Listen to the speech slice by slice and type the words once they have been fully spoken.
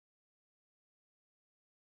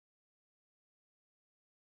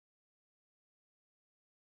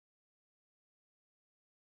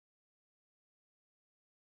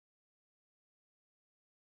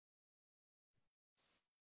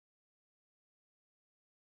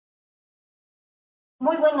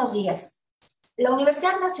Muy buenos días. La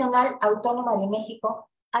Universidad Nacional Autónoma de México,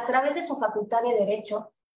 a través de su Facultad de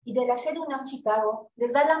Derecho y de la sede UNAM Chicago,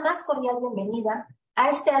 les da la más cordial bienvenida a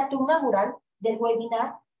este acto inaugural del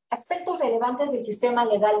webinar Aspectos relevantes del sistema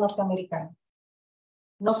legal norteamericano.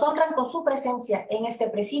 Nos honran con su presencia en este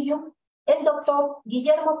presidium el doctor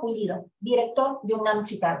Guillermo Pulido, director de UNAM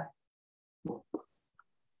Chicago.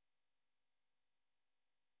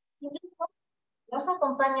 Nos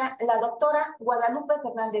acompaña la doctora Guadalupe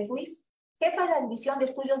Fernández Ruiz, jefa de la División de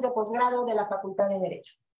Estudios de Posgrado de la Facultad de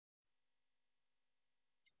Derecho.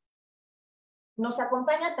 Nos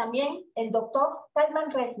acompaña también el doctor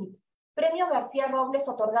Kalman Resnick, Premio García Robles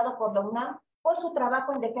otorgado por la UNAM por su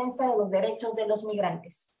trabajo en defensa de los derechos de los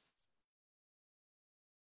migrantes.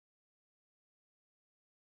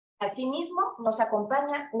 Asimismo, nos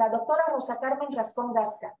acompaña la doctora Rosa Carmen Rascón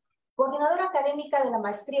Gasca, coordinadora académica de la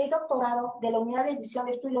maestría y doctorado de la Unidad de División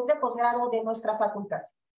de Estudios de Posgrado de nuestra facultad.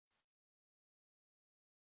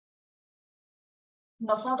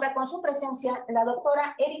 Nos honra con su presencia la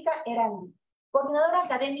doctora Erika Erandi, coordinadora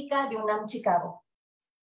académica de UNAM Chicago.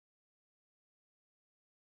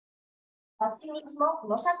 Asimismo,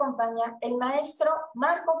 nos acompaña el maestro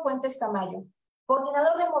Marco Fuentes Tamayo,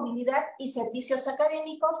 coordinador de movilidad y servicios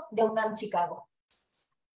académicos de UNAM Chicago.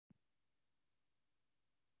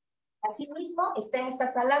 Asimismo, está en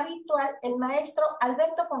esta sala virtual el maestro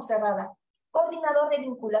Alberto Poncerrada, coordinador de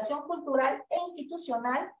vinculación cultural e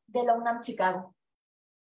institucional de la UNAM Chicago.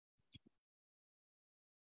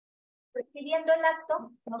 Presidiendo el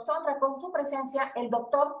acto, nos honra con su presencia el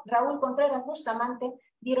doctor Raúl Contreras Bustamante,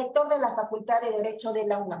 director de la Facultad de Derecho de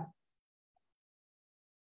la UNAM.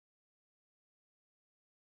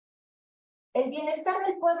 El bienestar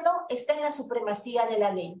del pueblo está en la supremacía de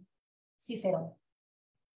la ley. Cicerón.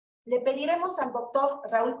 Le pediremos al doctor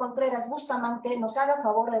Raúl Contreras Bustamante nos haga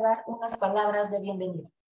favor de dar unas palabras de bienvenida.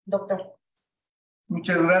 Doctor.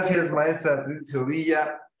 Muchas gracias, maestra Trilce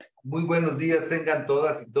Villa. Muy buenos días tengan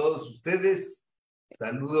todas y todos ustedes.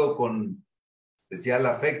 Saludo con especial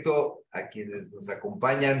afecto a quienes nos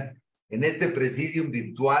acompañan en este presidium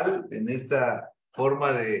virtual, en esta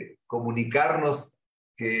forma de comunicarnos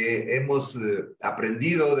que hemos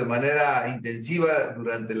aprendido de manera intensiva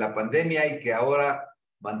durante la pandemia y que ahora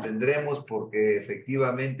mantendremos porque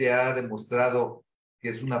efectivamente ha demostrado que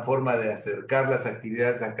es una forma de acercar las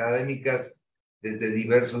actividades académicas desde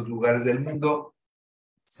diversos lugares del mundo.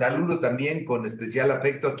 Saludo también con especial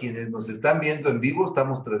afecto a quienes nos están viendo en vivo.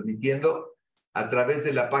 Estamos transmitiendo a través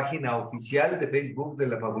de la página oficial de Facebook de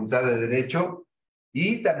la Facultad de Derecho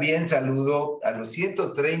y también saludo a los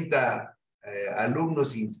 130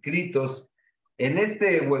 alumnos inscritos en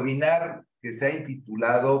este webinar que se ha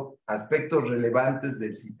intitulado Aspectos relevantes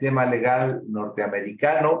del sistema legal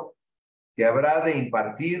norteamericano, que habrá de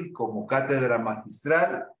impartir como cátedra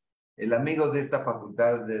magistral el amigo de esta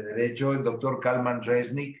Facultad de Derecho, el doctor Kalman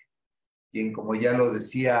Resnick, quien, como ya lo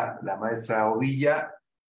decía la maestra Ovilla,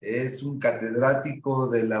 es un catedrático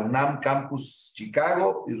de la UNAM Campus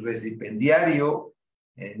Chicago y recipiendario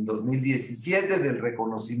en 2017 del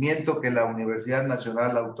reconocimiento que la Universidad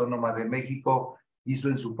Nacional Autónoma de México hizo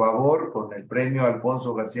en su favor con el premio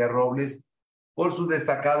Alfonso García Robles por su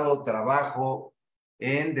destacado trabajo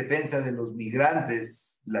en defensa de los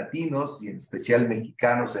migrantes latinos y en especial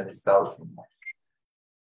mexicanos en Estados Unidos.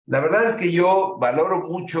 La verdad es que yo valoro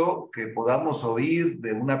mucho que podamos oír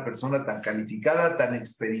de una persona tan calificada, tan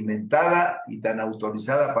experimentada y tan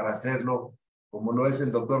autorizada para hacerlo, como lo es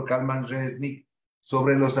el doctor Kalman Resnick,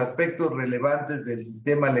 sobre los aspectos relevantes del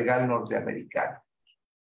sistema legal norteamericano.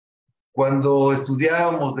 Cuando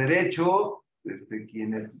estudiábamos Derecho,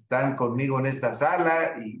 quienes están conmigo en esta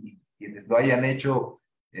sala y quienes lo hayan hecho,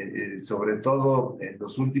 sobre todo en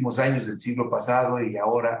los últimos años del siglo pasado y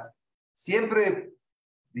ahora, siempre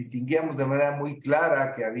distinguíamos de manera muy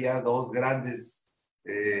clara que había dos grandes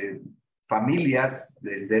familias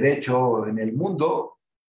del derecho en el mundo,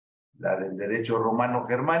 la del derecho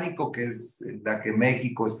romano-germánico, que es la que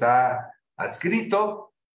México está adscrito,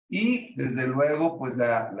 y desde luego pues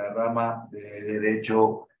la rama de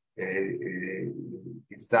derecho que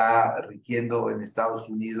está rigiendo en Estados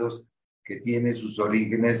Unidos, que tiene sus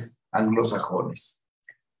orígenes anglosajones.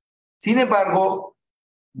 Sin embargo,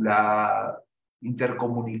 la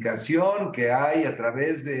intercomunicación que hay a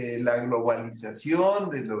través de la globalización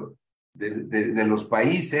de los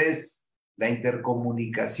países, la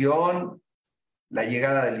intercomunicación, la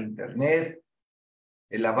llegada del Internet,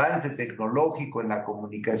 el avance tecnológico en la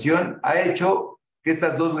comunicación, ha hecho que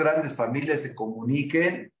estas dos grandes familias se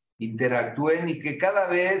comuniquen, interactúen y que cada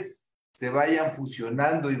vez se vayan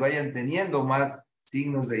fusionando y vayan teniendo más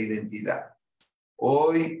signos de identidad.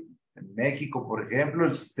 Hoy En México, por ejemplo,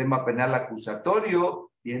 el sistema penal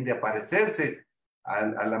acusatorio tiende a parecerse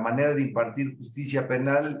a la manera de impartir justicia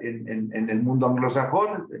penal en el mundo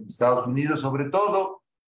anglosajón, en Estados Unidos sobre todo,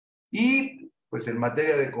 y pues en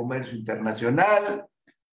materia de comercio internacional,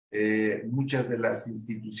 muchas de las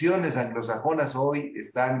instituciones anglosajonas hoy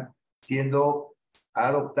están siendo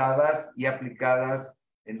adoptadas y aplicadas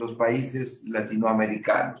en los países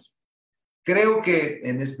latinoamericanos. Creo que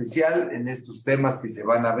en especial en estos temas que se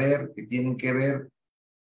van a ver, que tienen que ver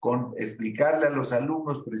con explicarle a los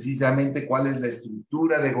alumnos precisamente cuál es la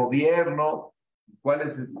estructura de gobierno,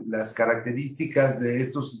 cuáles son las características de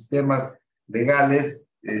estos sistemas legales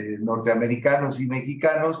norteamericanos y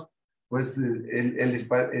mexicanos, pues el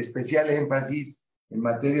especial énfasis en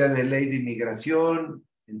materia de ley de inmigración,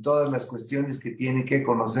 en todas las cuestiones que tienen que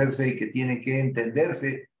conocerse y que tienen que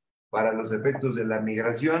entenderse para los efectos de la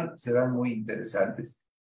migración, serán muy interesantes.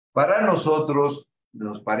 Para nosotros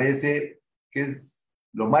nos parece que es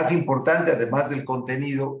lo más importante, además del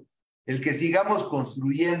contenido, el que sigamos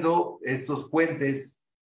construyendo estos puentes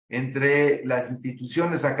entre las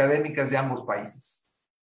instituciones académicas de ambos países.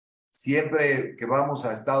 Siempre que vamos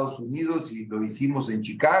a Estados Unidos, y lo hicimos en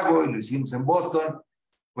Chicago y lo hicimos en Boston,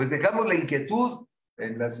 pues dejamos la inquietud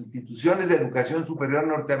en las instituciones de educación superior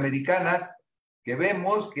norteamericanas, que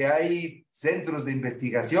vemos que hay centros de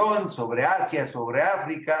investigación sobre Asia, sobre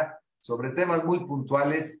África, sobre temas muy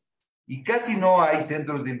puntuales, y casi no hay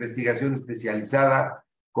centros de investigación especializada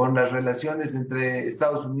con las relaciones entre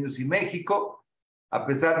Estados Unidos y México, a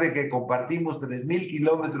pesar de que compartimos 3,000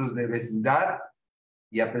 kilómetros de vecindad,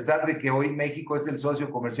 y a pesar de que hoy México es el socio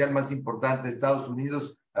comercial más importante de Estados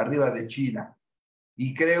Unidos, arriba de China.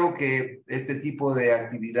 Y creo que este tipo de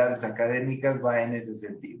actividades académicas va en ese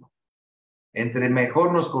sentido. Entre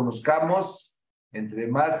mejor nos conozcamos, entre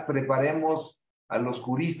más preparemos a los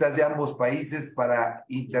juristas de ambos países para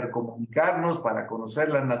intercomunicarnos, para conocer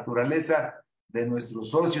la naturaleza de nuestros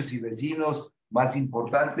socios y vecinos más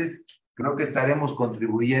importantes, creo que estaremos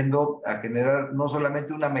contribuyendo a generar no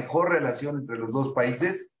solamente una mejor relación entre los dos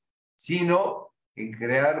países, sino en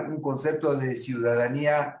crear un concepto de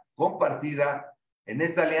ciudadanía compartida en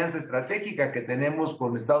esta alianza estratégica que tenemos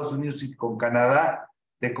con Estados Unidos y con Canadá,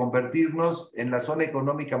 de convertirnos en la zona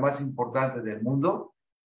económica más importante del mundo,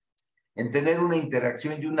 en tener una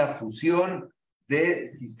interacción y una fusión de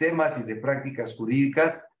sistemas y de prácticas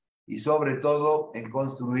jurídicas, y sobre todo en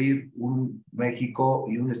construir un México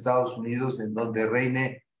y un Estados Unidos en donde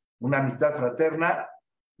reine una amistad fraterna,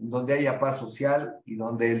 en donde haya paz social y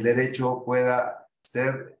donde el derecho pueda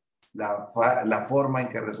ser la forma en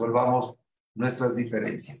que resolvamos nuestras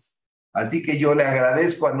diferencias. Así que yo le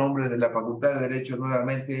agradezco a nombre de la Facultad de Derecho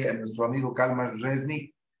nuevamente a nuestro amigo Kalmar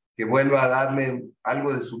Resnick, que vuelva a darle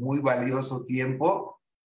algo de su muy valioso tiempo,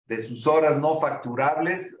 de sus horas no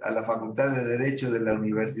facturables a la Facultad de Derecho de la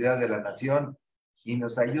Universidad de la Nación, y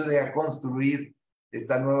nos ayude a construir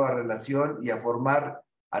esta nueva relación y a formar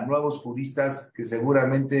a nuevos juristas que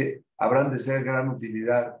seguramente habrán de ser gran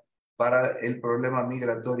utilidad para el problema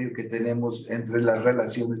migratorio que tenemos entre las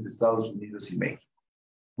relaciones de Estados Unidos y México.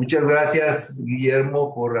 Muchas gracias,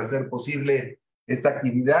 Guillermo, por hacer posible esta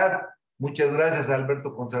actividad. Muchas gracias a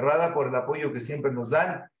Alberto Fonserrada por el apoyo que siempre nos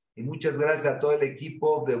dan, y muchas gracias a todo el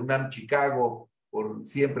equipo de UNAM Chicago por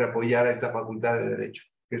siempre apoyar a esta Facultad de Derecho.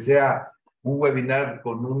 Que sea un webinar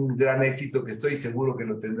con un gran éxito, que estoy seguro que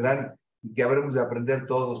lo tendrán, y que habremos de aprender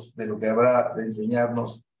todos de lo que habrá de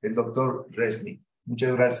enseñarnos el doctor Resnick.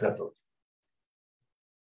 Muchas gracias a todos.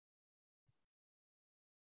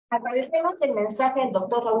 Agradecemos el mensaje del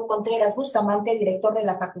doctor Raúl Contreras Bustamante, director de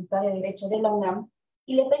la Facultad de Derecho de la UNAM,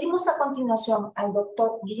 y le pedimos a continuación al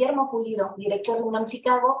doctor Guillermo Pulido, director de UNAM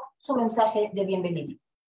Chicago, su mensaje de bienvenida.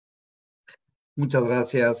 Muchas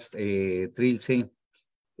gracias, Trilce.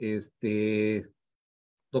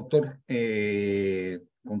 Doctor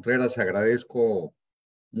Contreras, agradezco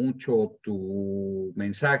mucho tu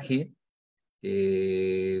mensaje.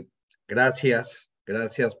 Gracias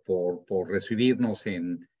por recibirnos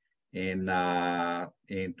en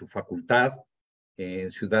tu facultad,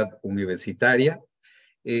 en Ciudad Universitaria.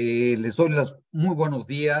 Les doy los muy buenos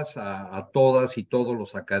días a todas y todos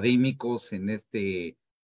los académicos en este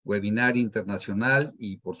webinar internacional,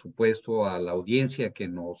 y por supuesto a la audiencia que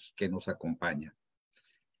nos acompaña.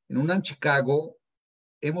 En UNAM Chicago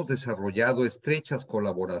hemos desarrollado estrechas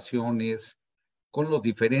colaboraciones con las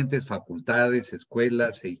diferentes facultades,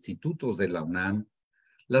 escuelas e institutos de la UNAM,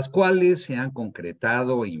 las cuales se han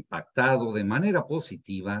concretado e impactado de manera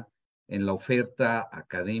positiva en la oferta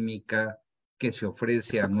académica que se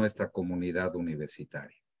ofrece a nuestra comunidad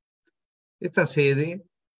universitaria. Esta sede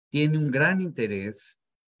tiene un gran interés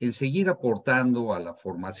el seguir aportando a la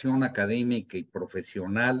formación académica y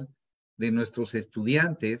profesional de nuestros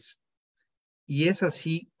estudiantes, y es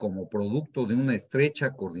así como producto de una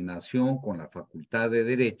estrecha coordinación con la Facultad de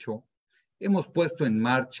Derecho, hemos puesto en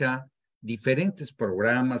marcha diferentes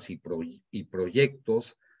programas y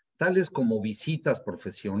proyectos, tales como visitas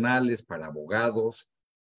profesionales para abogados,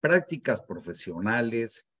 prácticas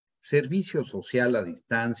profesionales, servicio social a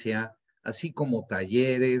distancia, así como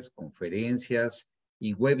talleres, conferencias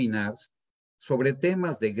y webinars sobre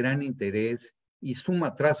temas de gran interés y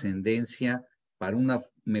suma trascendencia para una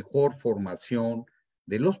mejor formación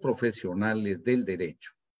de los profesionales del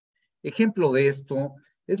derecho. Ejemplo de esto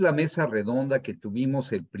es la mesa redonda que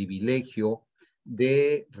tuvimos el privilegio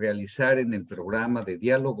de realizar en el programa de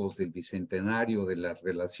diálogos del Bicentenario de las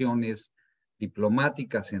Relaciones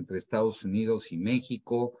Diplomáticas entre Estados Unidos y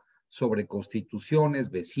México sobre constituciones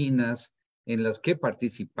vecinas, en las que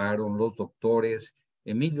participaron los doctores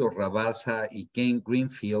Emilio Rabasa y Ken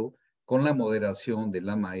Greenfield, con la moderación de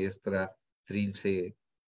la maestra Trilce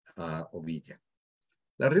Ovilla.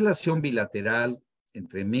 La relación bilateral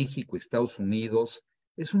entre México y Estados Unidos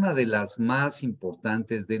es una de las más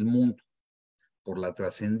importantes del mundo, por la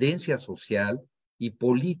trascendencia social y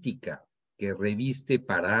política que reviste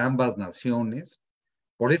para ambas naciones.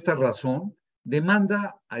 Por esta razón,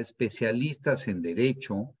 demanda a especialistas en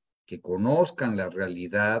derecho que conozcan la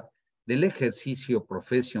realidad del ejercicio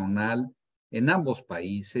profesional en ambos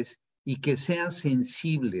países y que sean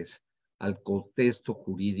sensibles al contexto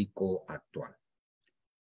jurídico actual.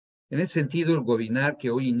 En ese sentido, el webinar que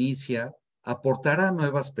hoy inicia aportará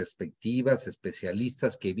nuevas perspectivas,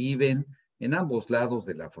 especialistas que viven en ambos lados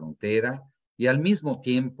de la frontera y al mismo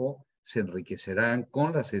tiempo se enriquecerán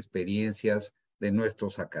con las experiencias de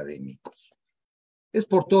nuestros académicos. Es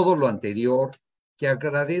por todo lo anterior que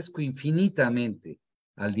agradezco infinitamente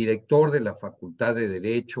al director de la Facultad de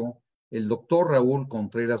Derecho, el doctor Raúl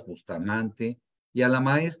Contreras Bustamante, y a la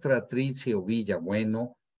maestra Trilce Ovilla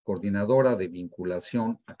Bueno, coordinadora de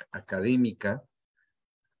vinculación académica,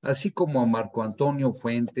 así como a Marco Antonio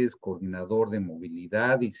Fuentes, coordinador de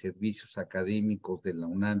movilidad y servicios académicos de la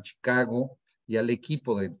UNAM Chicago, y al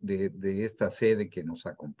equipo de esta sede que nos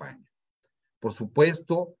acompaña. Por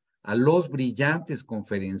supuesto, a los brillantes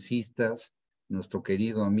conferencistas, nuestro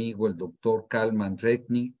querido amigo el doctor Kalman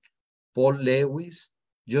Retnick, Paul Lewis,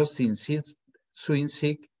 Justin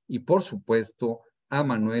Swinsick y por supuesto a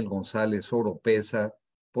Manuel González Oropesa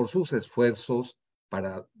por sus esfuerzos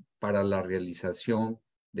para la realización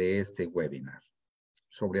de este webinar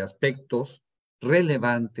sobre aspectos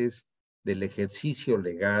relevantes del ejercicio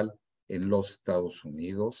legal en los Estados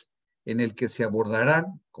Unidos, en el que se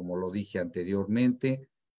abordarán, como lo dije anteriormente,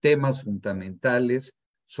 temas fundamentales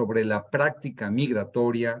sobre la práctica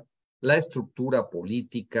migratoria, la estructura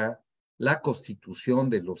política, la Constitución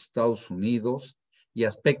de los Estados Unidos y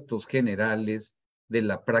aspectos generales de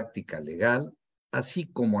la práctica legal, así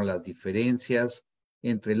como las diferencias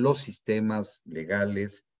entre los sistemas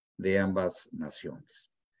legales de ambas naciones.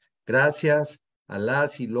 Gracias a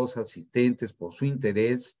las y los asistentes por su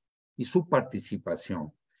interés y su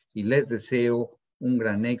participación, y les deseo un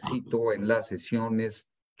gran éxito en las sesiones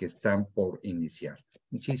que están por iniciar.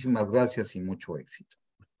 Muchísimas gracias y mucho éxito.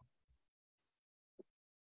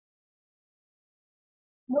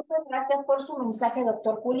 Muchas gracias por su mensaje,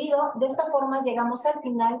 doctor Pulido. De esta forma llegamos al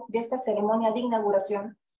final de esta ceremonia de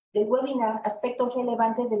inauguración del webinar Aspectos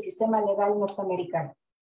relevantes del sistema legal norteamericano.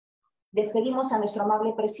 Despedimos a nuestro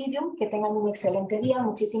amable presidium, que tengan un excelente día,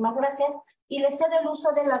 muchísimas gracias, y les cedo el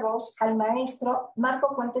uso de la voz al maestro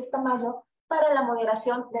Marco Fuentes Tamayo para la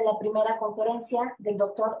moderación de la primera conferencia del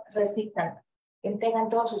doctor Resnick. Que tengan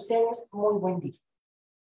todos ustedes muy buen día.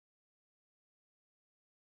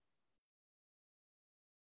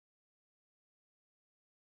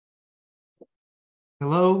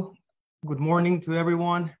 Hello, good morning to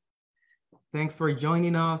everyone. Thanks for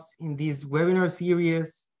joining us in this webinar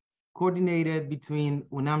series coordinated between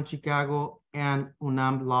UNAM Chicago and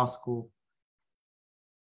UNAM Law School.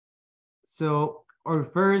 So our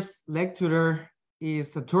first lecturer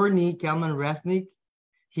is attorney Kalman Resnick.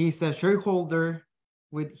 He's a shareholder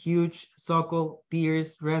with Hughes, Sokol,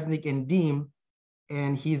 Pierce, Resnick, and Deem,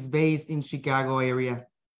 and he's based in Chicago area.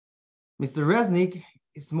 Mr. Resnick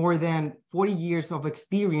is more than 40 years of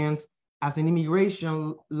experience as an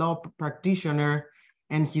immigration law practitioner,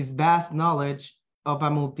 and his vast knowledge of a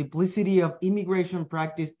multiplicity of immigration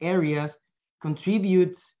practice areas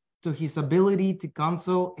contributes to his ability to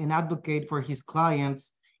counsel and advocate for his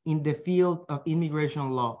clients in the field of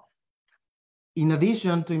immigration law. In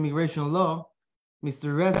addition to immigration law,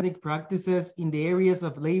 Mr. Resnick practices in the areas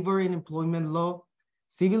of labor and employment law,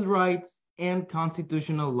 civil rights, and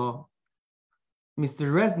constitutional law.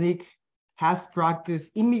 Mr. Resnick has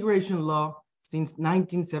practiced immigration law since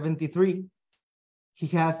 1973. He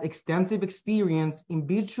has extensive experience in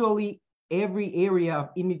virtually every area of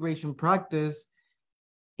immigration practice,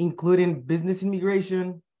 including business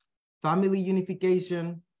immigration, family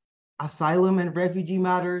unification, asylum and refugee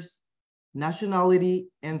matters, nationality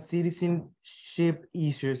and citizenship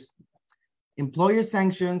issues, employer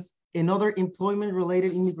sanctions, and other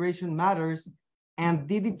employment-related immigration matters, and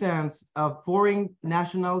the defense of foreign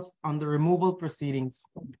nationals under removal proceedings.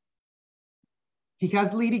 He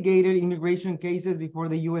has litigated immigration cases before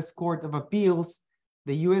the U.S. Court of Appeals,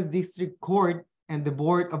 the U.S. District Court, and the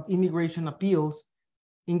Board of Immigration Appeals,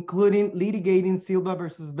 including litigating Silva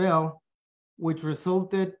versus Bell, which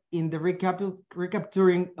resulted in the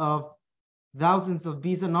recapturing of thousands of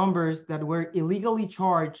visa numbers that were illegally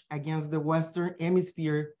charged against the Western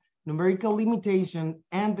Hemisphere, numerical limitation,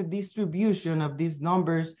 and the distribution of these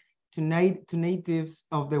numbers to natives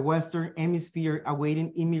of the Western Hemisphere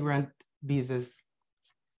awaiting immigrant visas.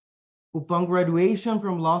 Upon graduation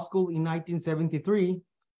from law school in 1973,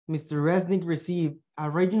 Mr. Resnick received a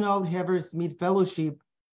Reginald Heber Smith Fellowship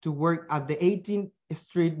to work at the 18th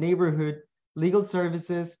Street Neighborhood Legal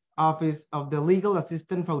Services Office of the Legal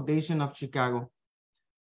Assistance Foundation of Chicago.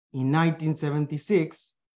 In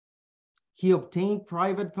 1976, he obtained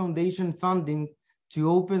private foundation funding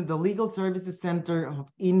to open the Legal Services Center of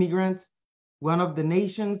Immigrants, one of the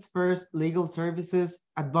nation's first legal services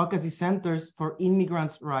advocacy centers for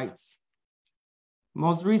immigrants' rights.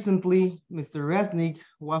 Most recently, Mr. Resnick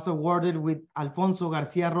was awarded with Alfonso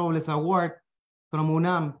Garcia Robles Award from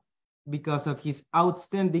UNAM because of his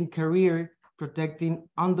outstanding career protecting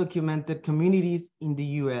undocumented communities in the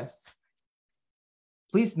U.S.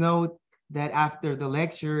 Please note that after the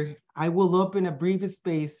lecture, I will open a brief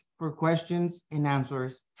space for questions and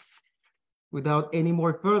answers. Without any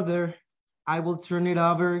more further, I will turn it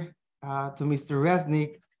over to Mr.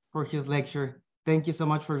 Resnick for his lecture. Thank you so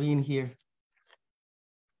much for being here.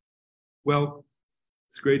 Well,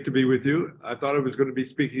 it's great to be with you. I thought I was going to be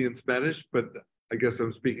speaking in Spanish, but I guess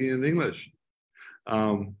I'm speaking in English.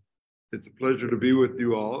 It's a pleasure to be with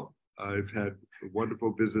you all. I've had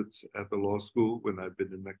wonderful visits at the law school when I've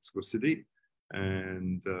been in Mexico City,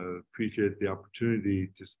 and appreciate the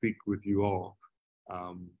opportunity to speak with you all.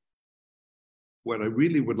 What I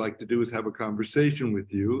really would like to do is have a conversation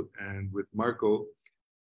with you and with Marco,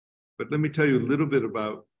 but let me tell you a little bit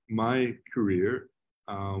about my career.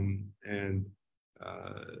 I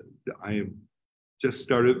am just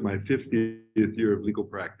started my 50th year of legal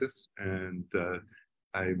practice, and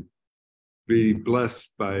I'm really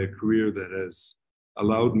blessed by a career that has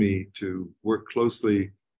allowed me to work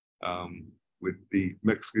closely with the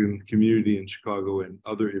Mexican community in Chicago and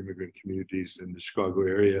other immigrant communities in the Chicago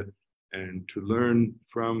area, and to learn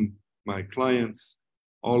from my clients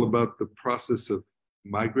all about the process of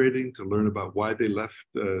migrating, to learn about why they left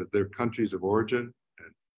their countries of origin,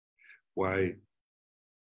 and why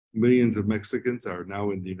millions of Mexicans are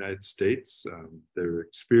now in the United States, their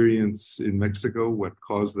experience in Mexico, what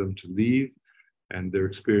caused them to leave, and their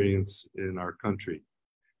experience in our country.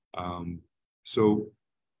 So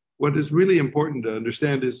what is really important to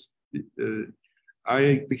understand is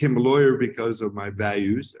I became a lawyer because of my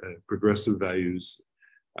values, progressive values,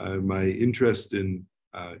 my interest in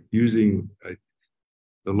using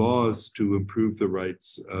the laws to improve the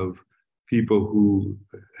rights of people who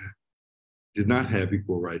did not have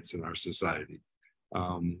equal rights in our society.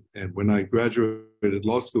 And when I graduated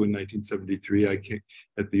law school in 1973, I came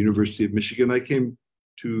at the University of Michigan. I came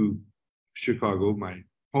to Chicago, my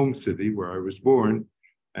home city where I was born,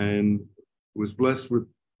 and was blessed with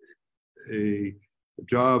a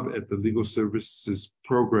job at the legal services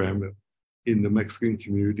program in the Mexican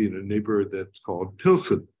community in a neighborhood that's called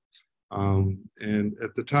Pilsen. And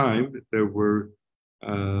at the time, there were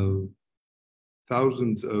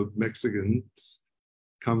thousands of Mexicans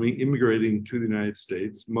immigrating to the United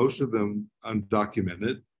States, most of them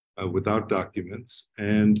undocumented, without documents,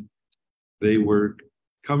 and they were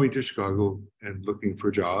coming to Chicago and looking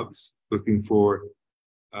for jobs, looking for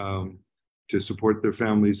to support their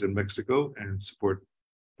families in Mexico and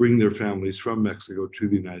bring their families from Mexico to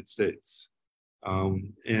the United States.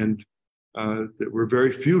 There were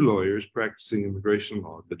very few lawyers practicing immigration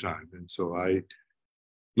law at the time, and so I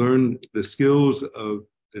learned the skills of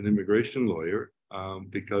an immigration lawyer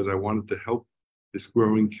because I wanted to help this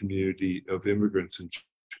growing community of immigrants in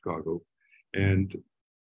Chicago. And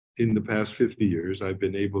in the past 50 years, I've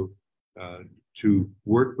been able to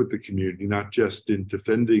work with the community, not just in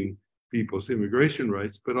defending people's immigration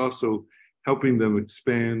rights, but also helping them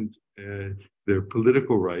expand their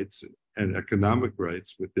political rights and economic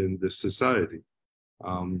rights within this society.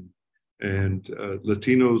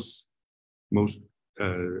 Latinos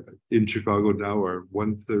in Chicago now are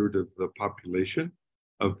 1/3 of the population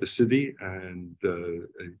of the city, and a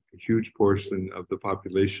huge portion of the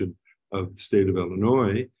population of the state of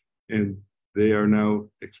Illinois, and they are now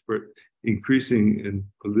increasing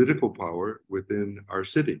in political power within our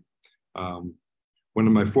city. One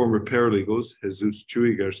of my former paralegals, Jesus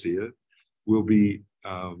Chuy Garcia,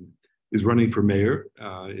 is running for mayor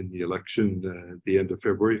in the election at the end of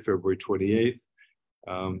February 28th.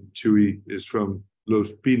 Chuy is from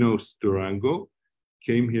Los Pinos, Durango,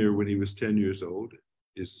 came here when he was 10 years old,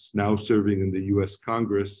 is now serving in the U.S.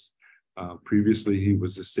 Congress. Previously, he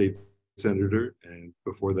was a state senator, and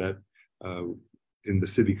before that, in the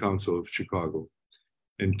City Council of Chicago.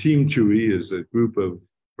 And Team Chuy is a group of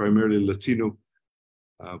primarily Latino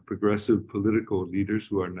progressive political leaders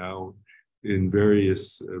who are now in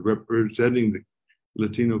various representing the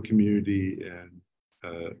Latino community and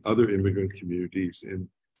other immigrant communities in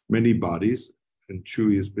many bodies. And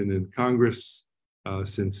Chuy has been in Congress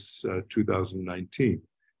since 2019.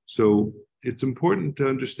 So it's important to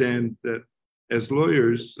understand that as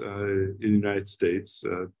lawyers in the United States,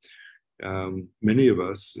 many of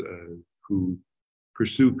us who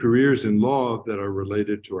pursue careers in law that are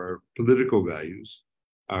related to our political values,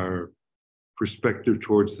 our perspective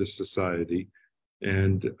towards the society.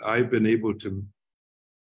 And I've been able to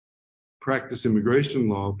practice immigration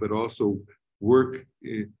law, but also work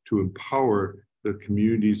to empower the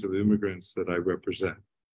communities of immigrants that I represent.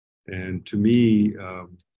 And to me,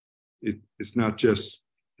 it's not just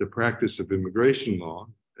the practice of immigration law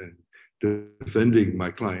and defending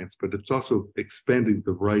my clients, but it's also expanding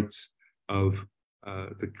the rights of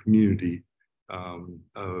the community,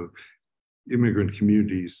 of immigrant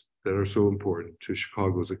communities that are so important to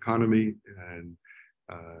Chicago's economy and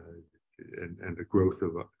the growth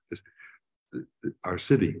of our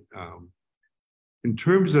city. In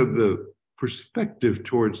terms of the perspective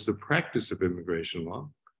towards the practice of immigration law,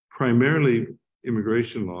 primarily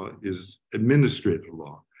immigration law is administrative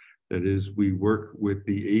law. That is, we work with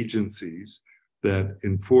the agencies that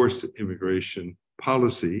enforce immigration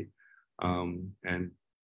policy and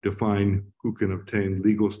define who can obtain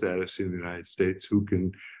legal status in the United States, who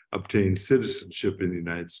can obtain citizenship in the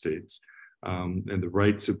United States, and the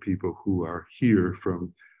rights of people who are here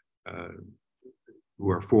from, who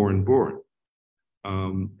are foreign born.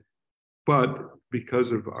 But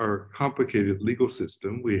because of our complicated legal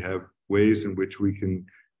system, we have ways in which we can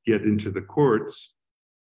get into the courts,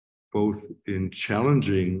 both in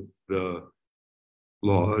challenging the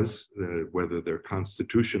laws, whether they're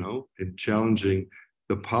constitutional, in challenging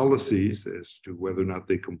the policies as to whether or not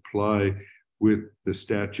they comply with the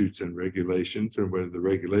statutes and regulations, and whether the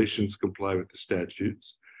regulations comply with the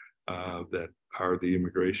statutes that are the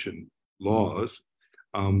immigration laws.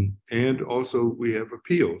 And also we have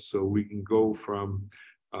appeals, so we can go from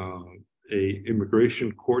a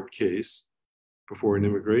immigration court case before an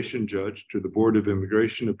immigration judge to the Board of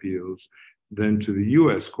Immigration Appeals, then to the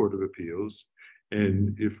U.S. Court of Appeals,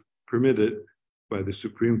 and if permitted by the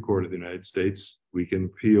Supreme Court of the United States, we can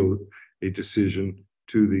appeal a decision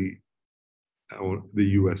to the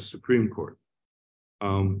U.S. Supreme Court.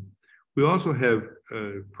 We also have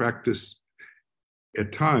practice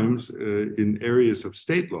at times in areas of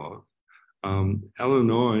state law.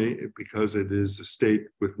 Illinois, because it is a state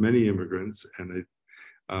with many immigrants, and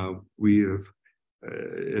we have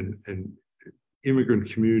and immigrant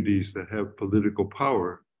communities that have political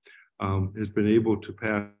power, has been able to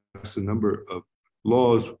pass a number of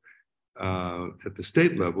laws at the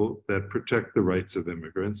state level that protect the rights of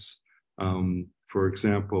immigrants. For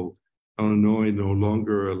example, Illinois no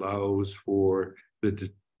longer allows for the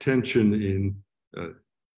detention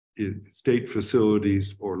in state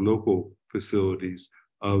facilities or local facilities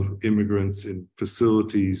of immigrants in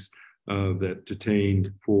facilities that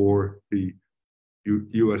detain for the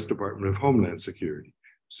U.S. Department of Homeland Security.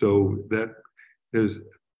 So that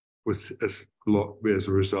was as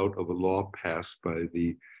a result of a law passed by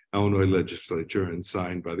the Illinois legislature and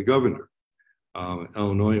signed by the governor.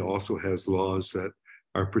 Illinois also has laws that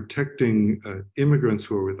are protecting immigrants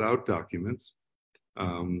who are without documents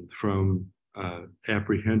from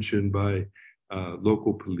apprehension by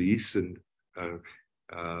local police and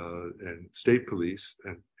state police,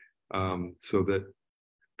 and so that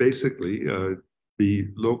basically the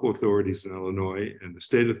local authorities in Illinois and the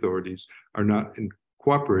state authorities are not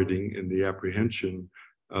cooperating in the apprehension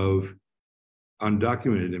of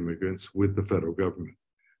undocumented immigrants with the federal government.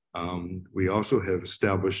 We also have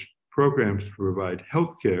established programs to provide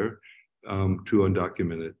health care to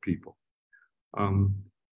undocumented people.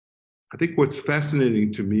 I think what's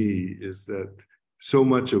fascinating to me is that so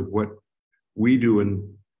much of what we do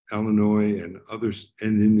in Illinois and others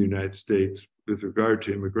and in the United States with regard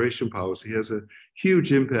to immigration policy has a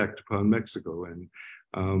huge impact upon Mexico. And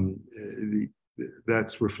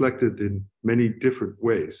that's reflected in many different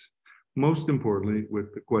ways. Most importantly,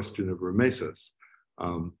 with the question of remesas.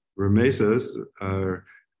 Remesas are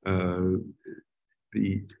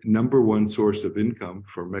the number one source of income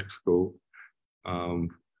for Mexico,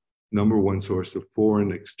 number one source of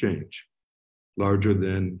foreign exchange, larger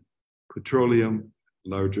than petroleum,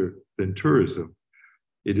 larger than tourism.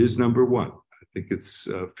 It is number one. I think it's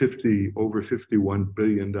over $51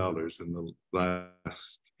 billion in the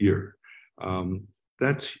last year.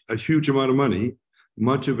 That's a huge amount of money,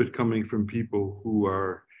 much of it coming from people who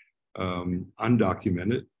are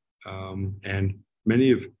undocumented, and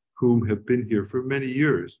many of whom have been here for many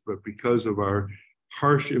years. But because of our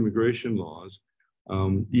harsh immigration laws,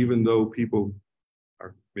 even though people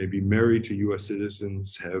are maybe married to U.S.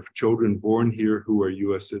 citizens, have children born here who are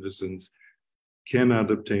U.S. citizens, cannot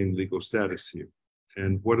obtain legal status here.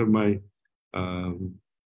 And one of my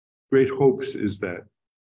great hopes is that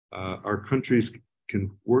our countries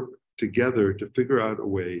can work together to figure out a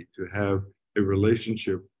way to have a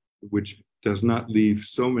relationship which does not leave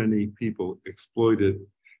so many people exploited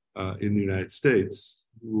in the United States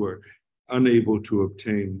who are unable to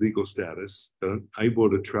obtain legal status, unable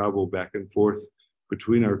to travel back and forth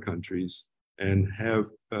between our countries, and have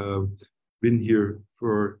been here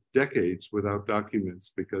for decades without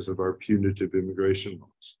documents because of our punitive immigration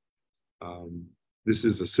laws. This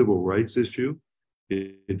is a civil rights issue.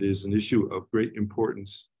 It is an issue of great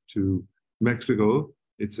importance to Mexico.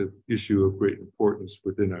 It's an issue of great importance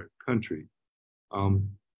within our country.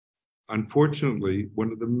 Unfortunately,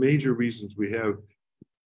 one of the major reasons we have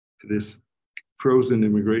this frozen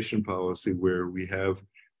immigration policy where we have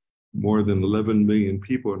more than 11 million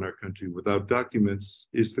people in our country without documents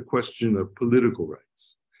is the question of political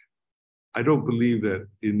rights. I don't believe that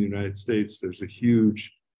in the United States there's a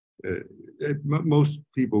huge, most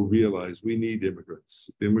people realize we need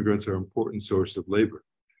immigrants. Immigrants are an important source of labor.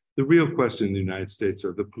 The real question in the United States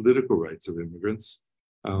are the political rights of immigrants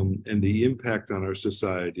and the impact on our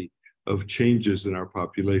society of changes in our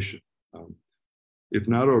population. If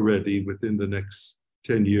not already, within the next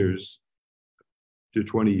 10 years to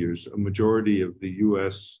 20 years, a majority of the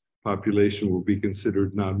US population will be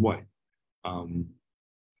considered non-white.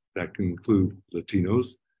 That can include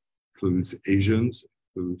Latinos, includes Asians,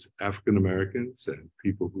 includes African Americans and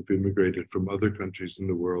people who've immigrated from other countries in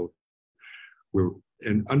the world.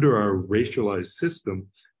 And under our racialized system,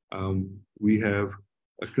 we have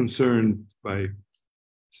a concern by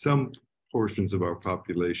some portions of our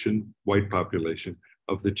population, white population,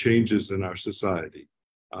 of the changes in our society.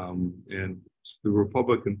 And the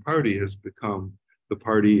Republican Party has become the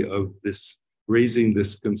party of this, raising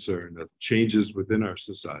this concern of changes within our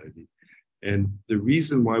society. And the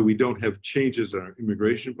reason why we don't have changes in our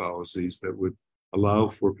immigration policies that would allow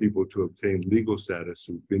for people to obtain legal status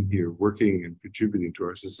who've been here working and contributing to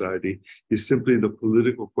our society is simply the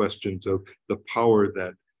political questions of the power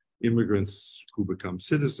that immigrants who become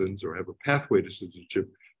citizens or have a pathway to citizenship,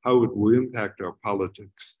 how it will impact our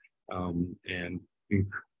politics and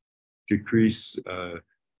decrease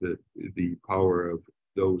the power of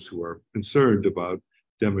those who are concerned about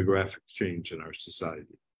demographic change in our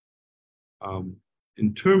society.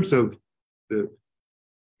 In terms of the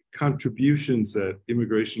contributions that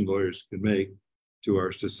immigration lawyers can make to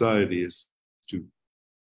our society is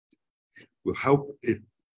will help it.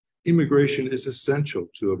 Immigration is essential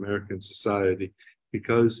to American society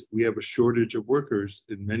because we have a shortage of workers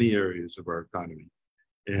in many areas of our economy.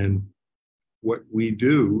 And what we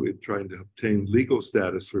do in trying to obtain legal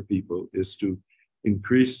status for people is to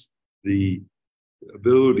increase the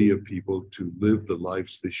ability of people to live the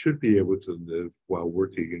lives they should be able to live while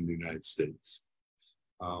working in the United States.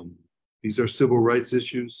 These are civil rights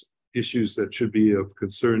issues that should be of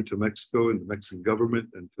concern to Mexico and the Mexican government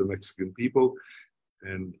and to the Mexican people.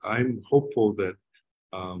 And I'm hopeful that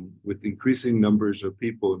with increasing numbers of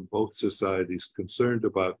people in both societies concerned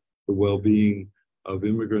about the well-being of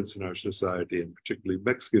immigrants in our society, and particularly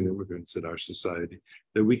Mexican immigrants in our society,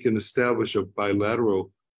 that we can establish a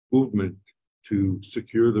bilateral movement to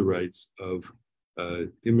secure the rights of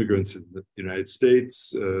immigrants in the United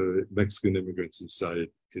States, Mexican immigrants inside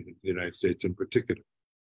in the United States in particular.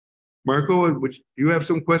 Marco, do you have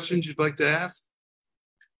some questions you'd like to ask?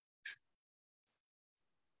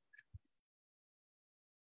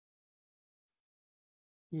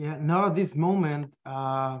 Yeah, not at this moment,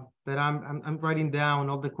 but I'm writing down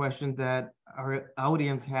all the questions that our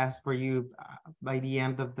audience has for you by the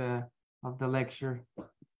end of the of the lecture.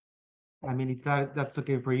 I mean, if that's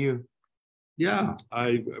okay for you. Yeah,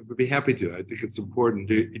 I would be happy to. I think it's important.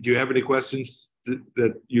 Do you have any questions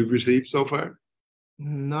that you've received so far?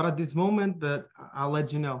 Not at this moment, but I'll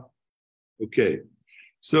let you know. Okay.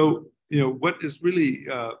 So, what is really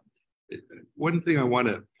one thing I want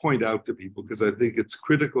to point out to people, because I think it's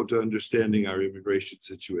critical to understanding our immigration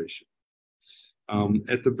situation.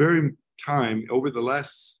 At the very time, over the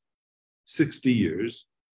last 60 years,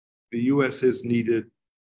 the U.S. has needed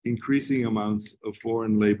increasing amounts of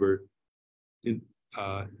foreign labor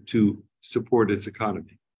to support its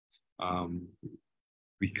economy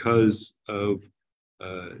because of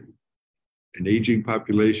an aging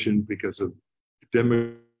population, because of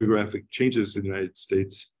demographic changes in the United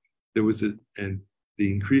States. There was and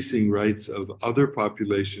the increasing rights of other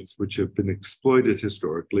populations which have been exploited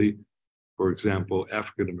historically, for example,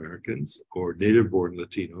 African Americans or native-born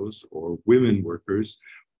Latinos or women workers,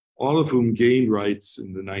 all of whom gained rights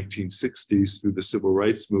in the 1960s through the Civil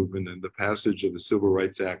Rights Movement and the passage of the Civil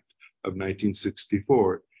Rights Act of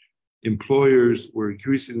 1964. Employers were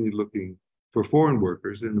increasingly looking for foreign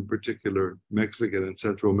workers, and in particular, Mexican and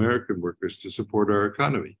Central American workers, to support our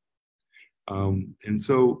economy. And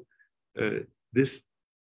so this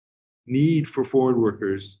need for foreign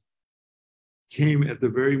workers came at the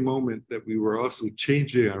very moment that we were also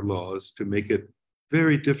changing our laws to make it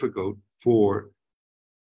very difficult for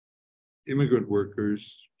immigrant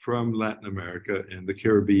workers from Latin America and the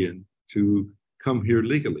Caribbean to come here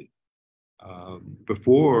legally.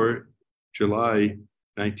 Before July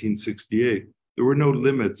 1968, there were no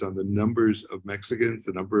limits on the numbers of Mexicans,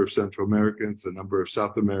 the number of Central Americans, the number of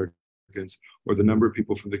South Americans, or the number of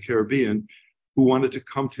people from the Caribbean who wanted to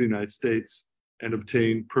come to the United States and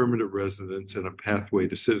obtain permanent residence and a pathway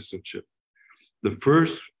to citizenship. The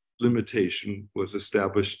first limitation was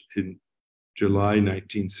established in July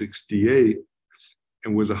 1968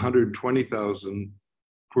 and was 120,000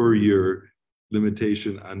 per year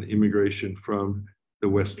limitation on immigration from the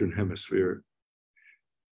Western Hemisphere.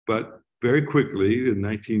 But very quickly, in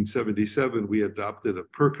 1977, we adopted a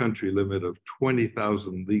per country limit of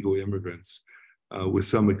 20,000 legal immigrants with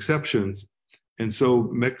some exceptions. And so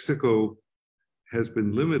Mexico has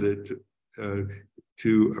been limited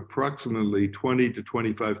to approximately 20 to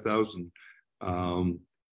 25,000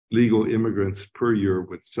 legal immigrants per year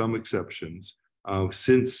with some exceptions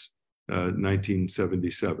since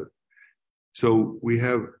 1977. So we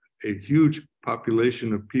have a huge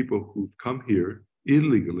population of people who've come here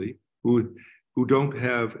illegally, who don't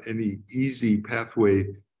have any easy pathway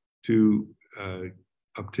to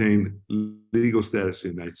obtain legal status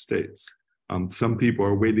in the United States. Some people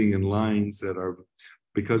are waiting in lines that are,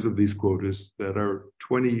 because of these quotas, that are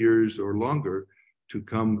 20 years or longer to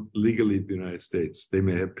come legally to the United States. They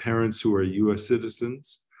may have parents who are US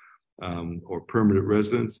citizens or permanent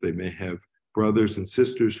residents. They may have brothers and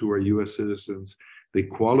sisters who are US citizens. They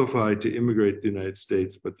qualify to immigrate to the United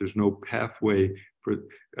States, but there's no pathway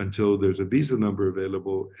until there's a visa number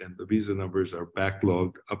available, and the visa numbers are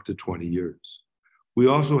backlogged up to 20 years. We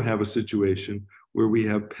also have a situation where we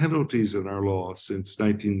have penalties in our law since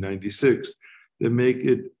 1996 that make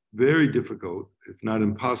it very difficult, if not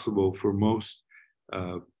impossible, for most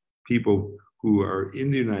people who are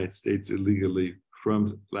in the United States illegally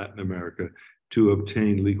from Latin America to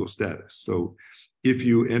obtain legal status. So if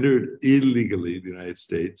you entered illegally in the United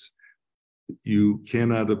States, you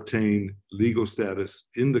cannot obtain legal status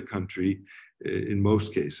in the country in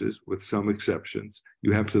most cases, with some exceptions.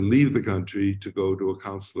 You have to leave the country to go to a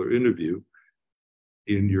consular interview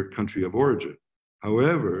in your country of origin.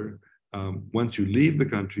 However, once you leave the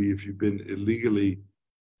country, if you've been illegally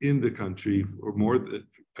in the country for more than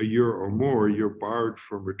a year or more, you're barred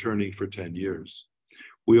from returning for 10 years.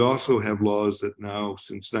 We also have laws that now,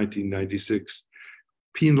 since 1996,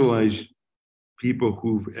 penalize people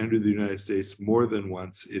who've entered the United States more than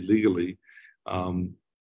once illegally and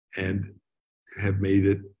have made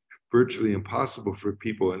it virtually impossible for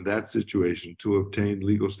people in that situation to obtain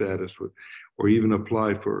legal status or even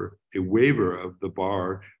apply for a waiver of the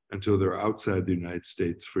bar until they're outside the United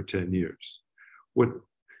States for 10 years.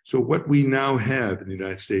 So what we now have in the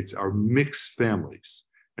United States are mixed families,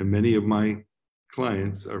 and many of my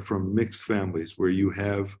clients are from mixed families where you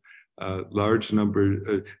have a large number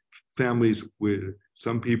of families where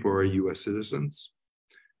some people are US citizens,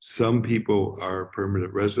 some people are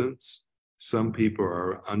permanent residents, some people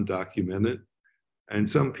are undocumented, and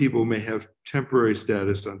some people may have temporary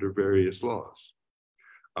status under various laws.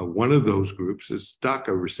 One of those groups is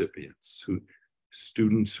DACA recipients,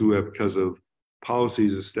 students who have, because of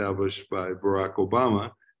policies established by Barack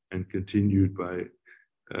Obama and continued by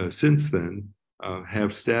since then,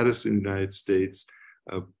 have status in the United States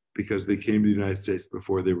because they came to the United States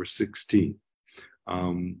before they were 16.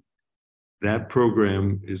 That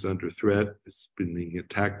program is under threat. It's been being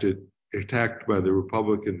attacked by the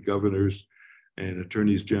Republican governors and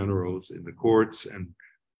attorneys generals in the courts. And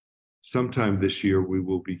sometime this year, we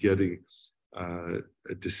will be getting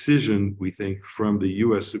a decision, we think, from the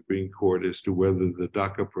U.S. Supreme Court as to whether the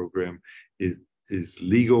DACA program is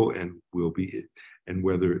legal and will be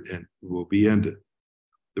ended.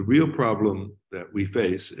 The real problem that we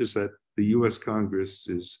face is that the U.S. Congress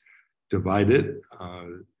is divided.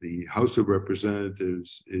 The House of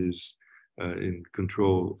Representatives is in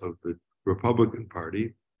control of the Republican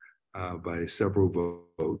Party by several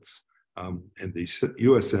votes, and the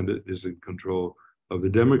U.S. Senate is in control of the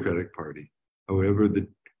Democratic Party. However, the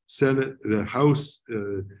Senate, the House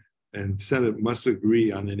and Senate must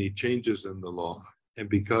agree on any changes in the law, and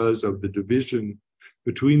because of the division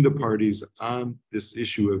between the parties on this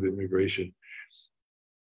issue of immigration,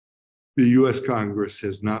 the U.S. Congress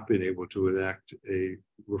has not been able to enact a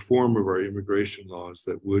reform of our immigration laws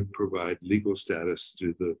that would provide legal status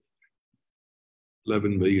to the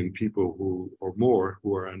 11 million people or more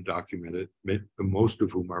who are undocumented, most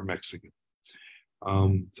of whom are Mexican.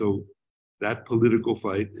 So that political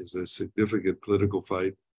fight is a significant political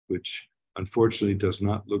fight, which unfortunately does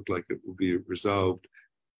not look like it will be resolved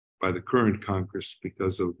by the current Congress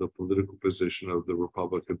because of the political position of the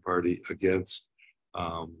Republican Party against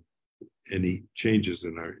any changes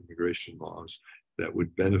in our immigration laws that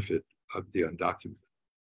would benefit the undocumented.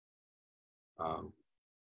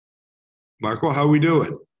 Marco, how are we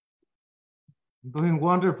doing? Doing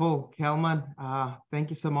wonderful, Kelman. Thank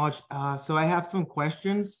you so much. So I have some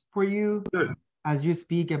questions for you. Good. As you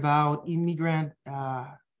speak about immigrant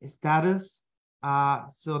status.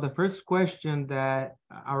 So the first question that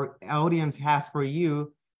our audience has for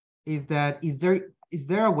you is that, is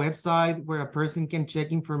there a website where a person can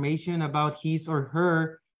check information about his or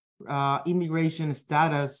her immigration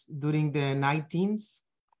status during the 19th?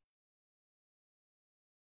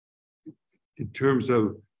 In terms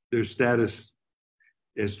of their status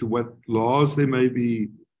as to what laws they may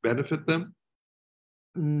benefit them?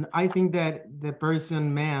 I think that the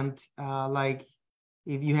person meant like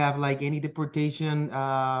if you have like any deportation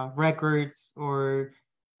records or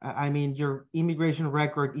I mean your immigration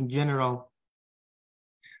record in general.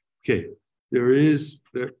 Okay,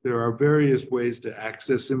 there are various ways to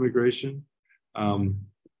access immigration.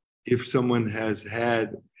 If someone has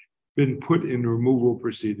been put in removal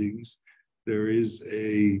proceedings, there is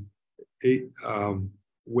a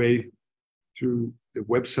way through the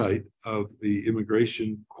website of the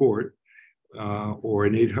immigration court or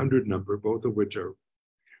an 800 number, both of which are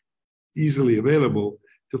easily available,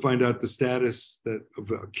 to find out the status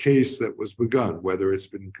of a case that was begun, whether it's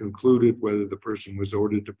been concluded, whether the person was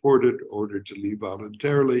ordered deported, ordered to leave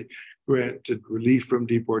voluntarily, granted relief from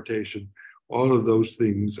deportation. All of those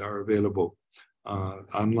things are available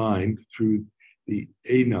online through the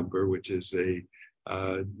A number, which is a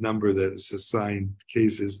number that is assigned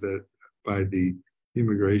cases that by the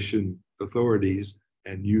immigration authorities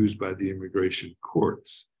and used by the immigration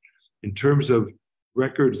courts. In terms of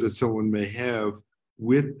records that someone may have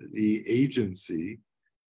with the agency,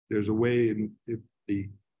 there's a way if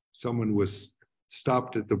someone was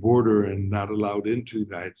stopped at the border and not allowed into the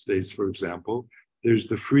United States, for example, there's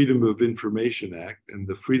the Freedom of Information Act, and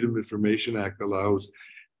the Freedom of Information Act allows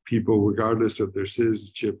people, regardless of their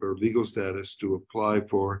citizenship or legal status, to apply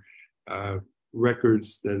for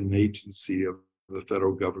records that an agency of the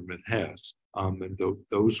federal government has. And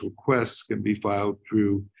those requests can be filed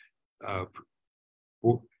through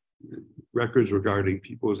records regarding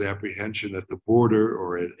people's apprehension at the border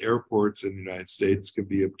or at airports in the United States can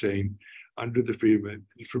be obtained under the Freedom of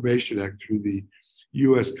Information Act through the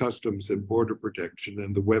U.S. Customs and Border Protection,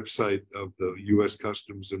 and the website of the U.S.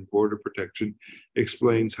 Customs and Border Protection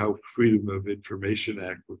explains how Freedom of Information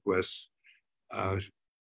Act requests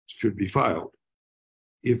should be filed.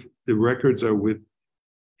 If the records are with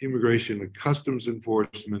Immigration and Customs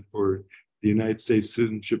Enforcement or the United States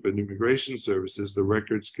Citizenship and Immigration Services, the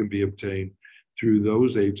records can be obtained through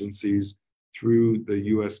those agencies, through the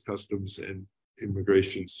U.S. Customs and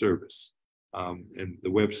Immigration Service. And the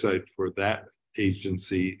website for that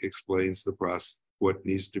agency explains the process, what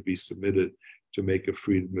needs to be submitted to make a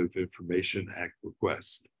Freedom of Information Act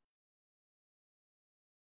request.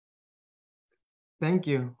 Thank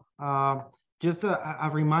you. Just a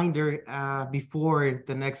reminder before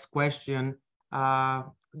the next question.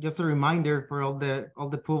 Just a reminder for all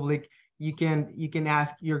the public. You can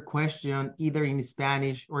ask your question either in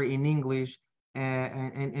Spanish or in English,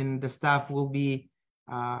 and the staff will be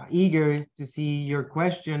eager to see your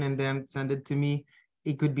question and then send it to me.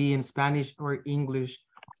 It could be in Spanish or English.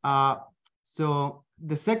 So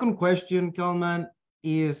the second question, Kalman,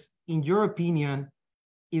 is, in your opinion,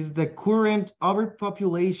 is the current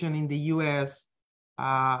overpopulation in the US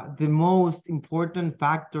the most important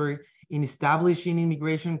factor in establishing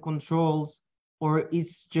immigration controls, or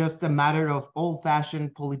it's just a matter of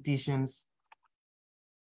old-fashioned politicians?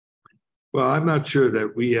 Well, I'm not sure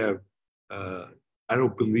that we have, I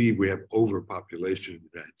don't believe we have overpopulation in the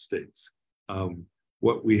United States.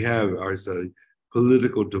 What we have is a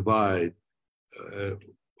political divide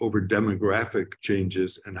over demographic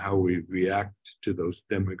changes and how we react to those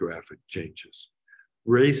demographic changes.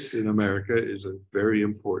 Race in America is a very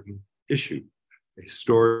important issue.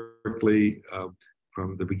 Historically,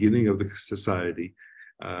 from the beginning of the society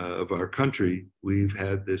of our country, we've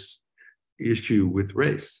had this issue with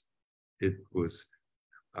race. It was,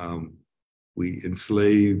 we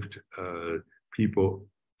enslaved people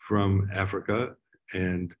from Africa,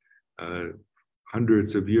 and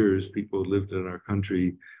hundreds of years people lived in our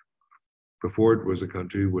country before it was a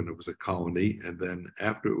country, when it was a colony, and then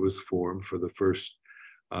after it was formed for the first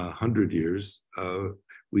 100 years,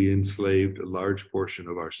 we enslaved a large portion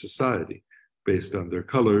of our society based on their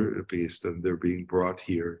color, based on their being brought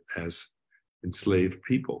here as enslaved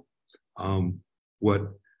people.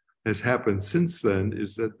 What has happened since then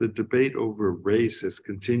is that the debate over race has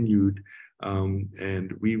continued,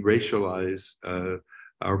 and we racialize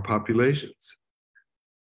our populations.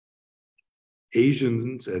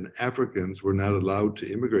 Asians and Africans were not allowed to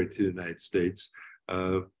immigrate to the United States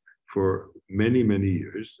for many, many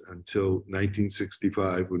years, until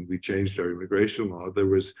 1965, when we changed our immigration law. There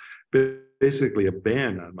was basically a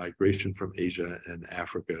ban on migration from Asia and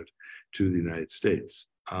Africa to the United States.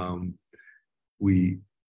 We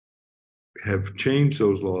have changed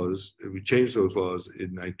those laws. We changed those laws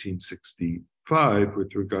in 1965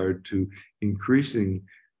 with regard to increasing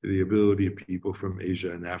the ability of people from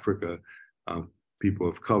Asia and Africa, people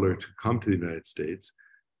of color, to come to the United States.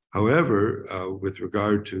 However, with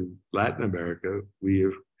regard to Latin America,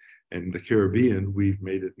 and the Caribbean, we've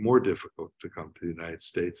made it more difficult to come to the United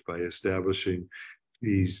States by establishing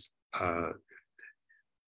these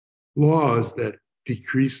laws that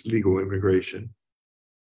decrease legal immigration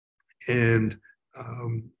and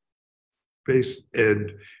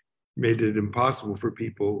made it impossible for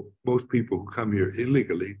most people who come here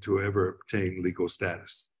illegally, to ever obtain legal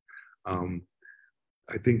status.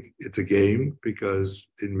 I think it's a game, because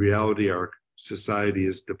in reality, our society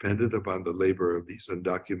is dependent upon the labor of these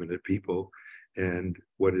undocumented people, and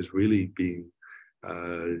what is really being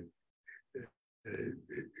the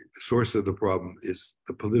source of the problem is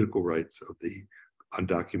the political rights of the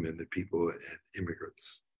undocumented people and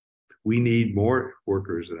immigrants. We need more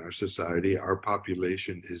workers in our society. Our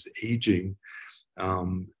population is aging,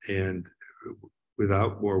 and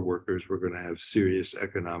without more workers, we're going to have serious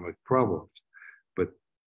economic problems. But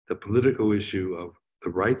the political issue of the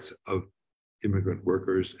rights of immigrant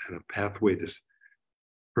workers and a pathway to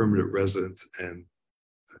permanent residence and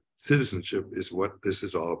citizenship is what this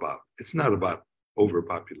is all about. It's not about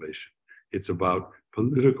overpopulation. It's about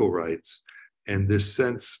political rights and this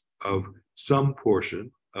sense of some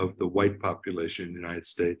portion of the white population in the United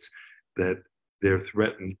States that they're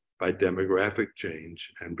threatened by demographic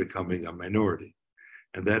change and becoming a minority.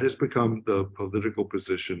 And that has become the political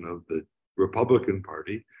position of the Republican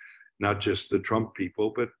Party, not just the Trump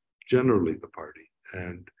people, but generally the party.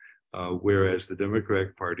 And whereas the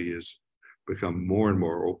Democratic Party has become more and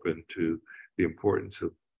more open to the importance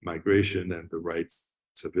of migration and the rights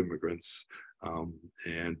of immigrants,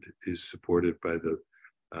 and is supported by the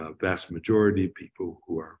vast majority of people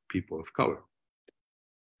who are people of color.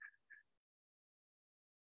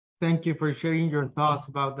 Thank you for sharing your thoughts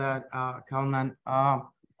about that, Kalman.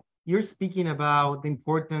 You're speaking about the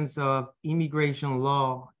importance of immigration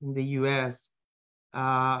law in the US,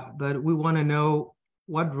 but we want to know,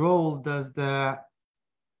 what role does the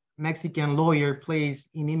Mexican lawyer plays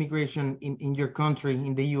in immigration in your country,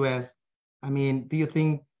 in the US? I mean, do you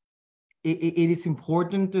think it is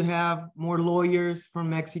important to have more lawyers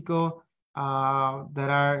from Mexico that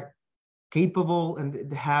are capable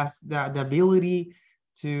and has the ability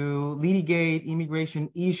to litigate immigration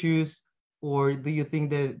issues, or do you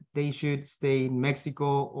think that they should stay in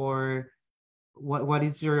Mexico, or what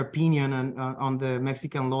is your opinion on the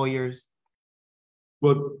Mexican lawyers?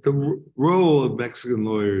 Well, the role of Mexican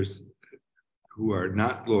lawyers who are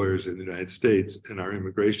not lawyers in the United States in our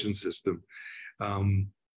immigration system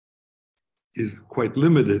is quite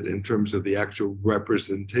limited in terms of the actual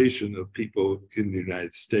representation of people in the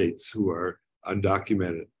United States who are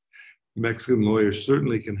undocumented. Mexican lawyers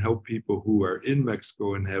certainly can help people who are in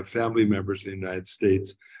Mexico and have family members in the United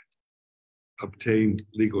States obtain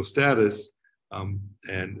legal status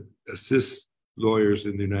and assist lawyers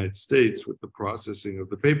in the United States with the processing of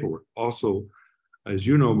the paperwork. Also, as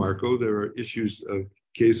you know, Marco, there are issues of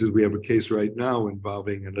cases. We have a case right now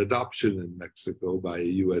involving an adoption in Mexico by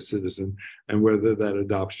a U.S. citizen, and whether that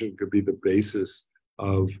adoption could be the basis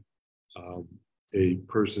of a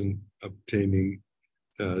person obtaining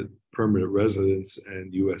permanent residence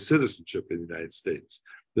and U.S. citizenship in the United States.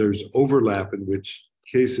 There's overlap in which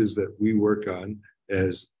cases that we work on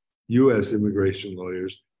as U.S. immigration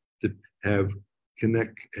lawyers that have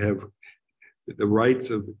the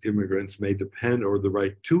rights of immigrants may depend, or the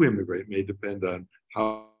right to immigrate may depend on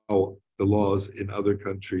how the laws in other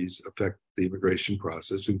countries affect the immigration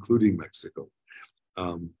process, including Mexico.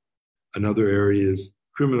 Another area is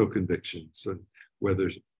criminal convictions, and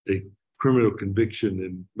whether a criminal conviction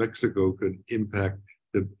in Mexico can impact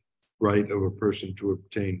the right of a person to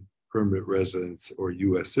obtain permanent residence or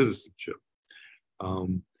U.S. citizenship.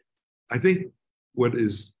 I think what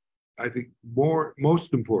is,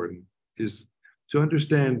 most important is to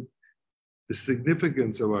understand the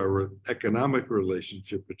significance of our economic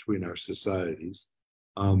relationship between our societies,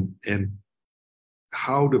 and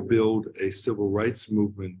how to build a civil rights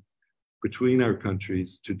movement between our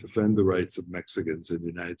countries to defend the rights of Mexicans in the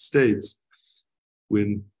United States.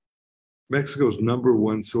 When Mexico's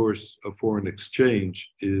 #1 source of foreign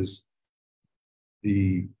exchange is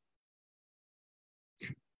the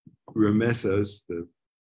remesas, the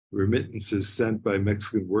remittances sent by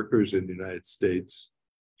Mexican workers in the United States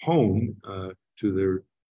home to their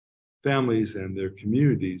families and their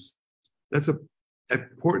communities, that's an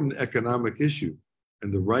important economic issue.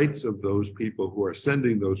 And the rights of those people who are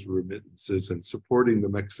sending those remittances and supporting the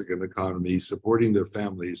Mexican economy, supporting their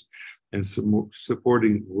families, and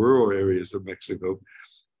supporting rural areas of Mexico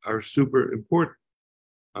are super important.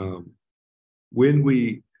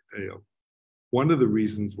 One of the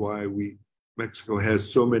reasons why Mexico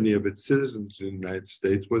has so many of its citizens in the United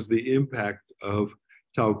States was the impact of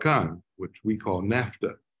TALCAN, which we call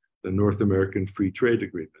NAFTA, the North American Free Trade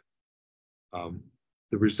Agreement.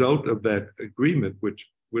 The result of that agreement,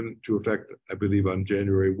 which went into effect, I believe, on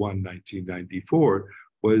January 1, 1994,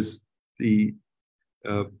 was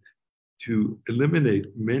to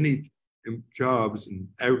eliminate many jobs in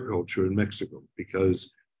agriculture in Mexico,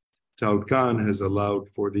 because TALCAN has allowed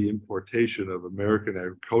for the importation of American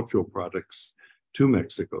agricultural products to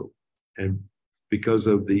Mexico. And because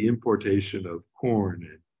of the importation of corn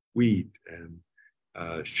and wheat and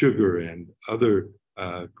sugar and other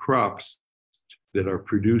crops that are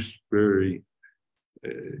produced very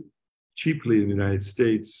cheaply in the United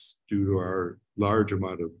States due to our large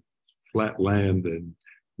amount of flat land and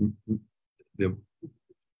the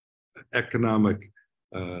economic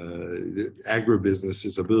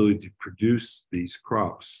agribusiness's ability to produce these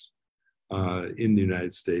crops in the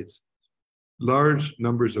United States, large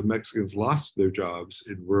numbers of Mexicans lost their jobs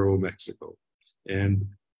in rural Mexico and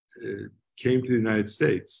came to the United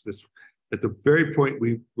States. That's at the very point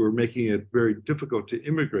we were making it very difficult to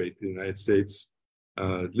immigrate to the United States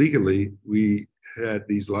legally. We had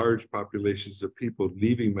these large populations of people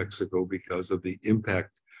leaving Mexico because of the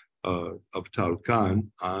impact of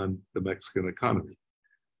TALCAN on the Mexican economy.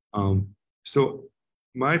 So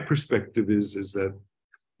my perspective is that,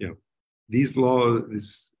 these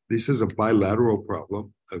laws, this is a bilateral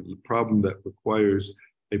problem, a problem that requires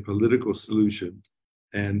a political solution.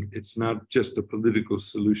 And it's not just a political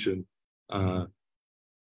solution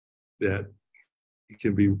that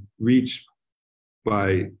can be reached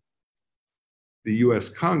by the US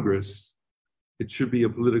Congress. It should be a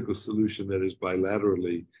political solution that is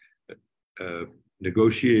bilaterally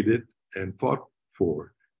negotiated and fought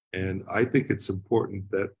for. And I think it's important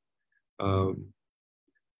that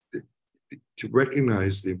to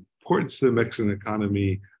recognize the importance to the Mexican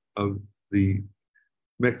economy of the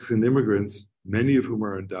Mexican immigrants, many of whom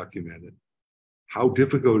are undocumented, how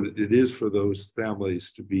difficult it is for those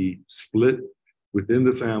families to be split within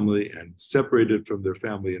the family and separated from their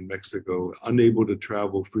family in Mexico, unable to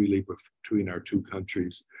travel freely between our two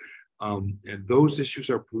countries. And those issues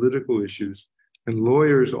are political issues, and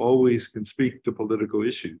lawyers always can speak to political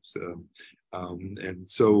issues. And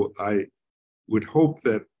so I would hope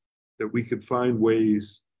that we could find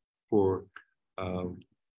ways to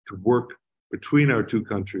work between our two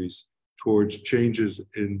countries towards changes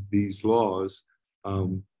in these laws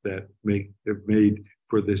that have made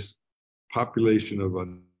for this population of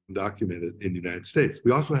undocumented in the United States.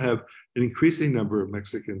 We also have an increasing number of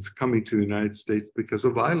Mexicans coming to the United States because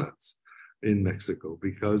of violence in Mexico,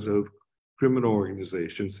 because of criminal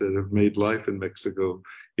organizations that have made life in Mexico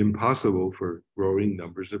impossible for growing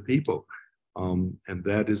numbers of people. And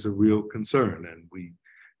that is a real concern. And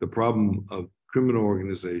the problem of criminal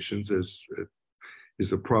organizations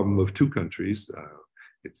is a problem of two countries.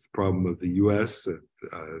 It's the problem of the US,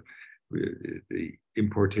 the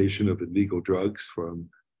importation of illegal drugs from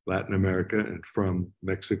Latin America and from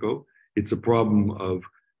Mexico. It's a problem of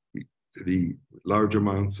the large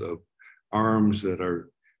amounts of arms that are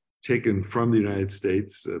taken from the United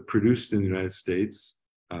States, produced in the United States,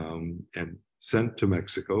 and sent to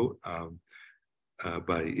Mexico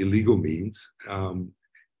by illegal means.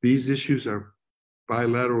 These issues are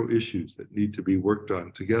bilateral issues that need to be worked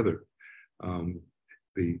on together.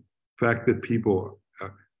 The fact that people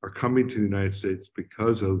are coming to the United States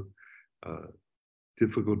because of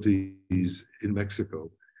difficulties in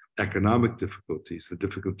Mexico, economic difficulties, the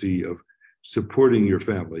difficulty of supporting your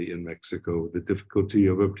family in Mexico, the difficulty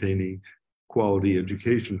of obtaining quality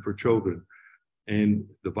education for children, and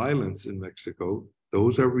the violence in Mexico,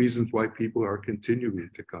 those are reasons why people are continuing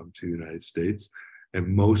to come to the United States, and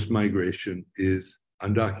most migration is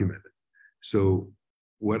undocumented. So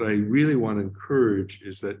what I really want to encourage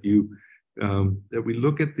is that that we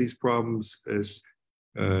look at these problems as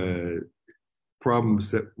problems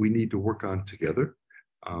that we need to work on together.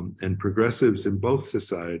 And progressives in both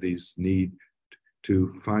societies need to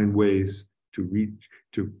find ways to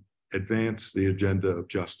advance the agenda of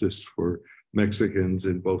justice for Mexicans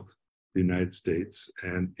in both the United States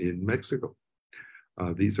and in Mexico.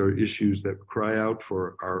 These are issues that cry out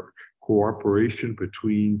for our cooperation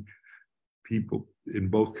between people in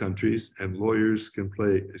both countries, and lawyers can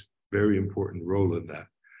play a very important role in that.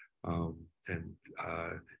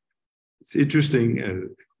 It's interesting,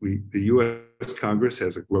 the US Congress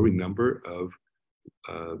has a growing number of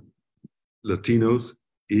Latinos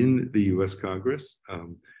in the US Congress.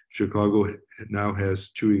 Chicago now has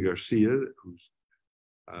Chuy Garcia, who's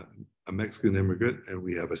a Mexican immigrant, and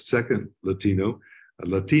we have a second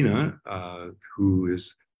Latina,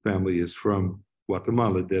 whose family is from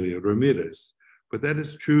Guatemala, Delia Ramirez. But that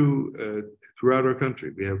is true throughout our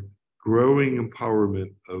country. We have growing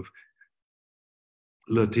empowerment of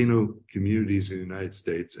Latino communities in the United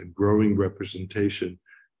States and growing representation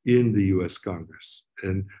in the US Congress.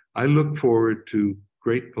 And I look forward to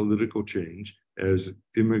great political change as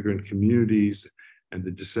immigrant communities and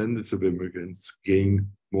the descendants of immigrants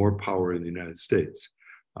gain more power in the United States.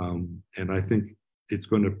 And I think it's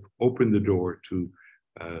going to open the door to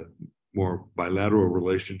more bilateral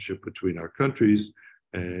relationship between our countries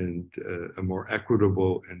and a more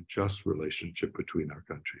equitable and just relationship between our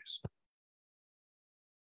countries.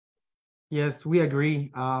 Yes, we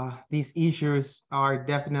agree. These issues are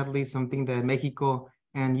definitely something that Mexico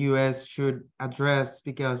and US should address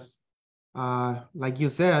because, like you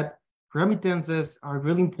said, remittances are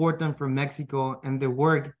really important for Mexico, and the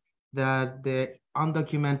work that the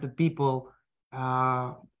undocumented people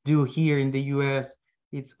do here in the US,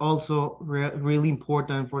 it's also really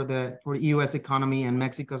important for the US economy and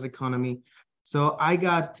Mexico's economy. So I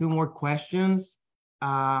got two more questions.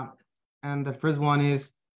 And the first one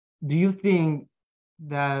is, do you think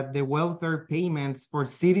that the welfare payments for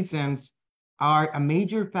citizens are a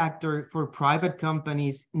major factor for private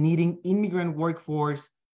companies needing immigrant workforce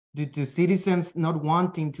due to citizens not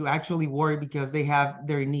wanting to actually work because they have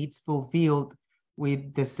their needs fulfilled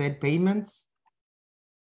with the said payments?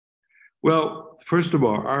 Well, first of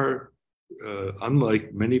all,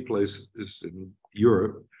 unlike many places in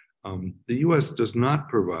Europe, the US does not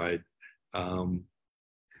provide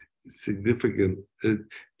significant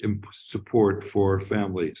support for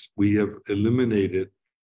families. We have eliminated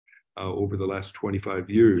over the last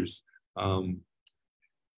 25 years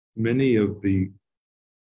many of the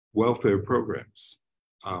welfare programs.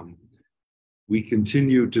 We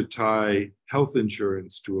continue to tie health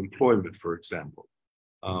insurance to employment, for example.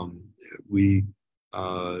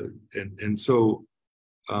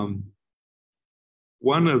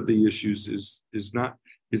 One of the issues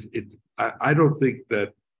I don't think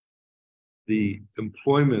that the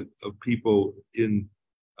employment of people in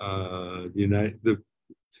the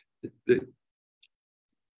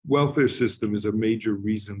welfare system is a major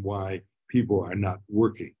reason why people are not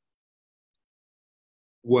working.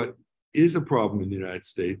 What is a problem in the United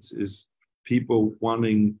States is people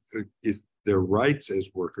wanting their rights as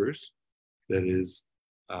workers, that is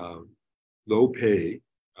low pay.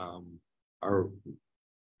 Our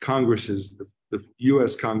Congresses, the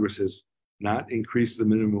US Congress has not increased the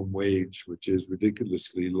minimum wage, which is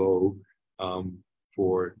ridiculously low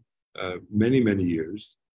for many, many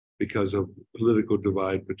years because of political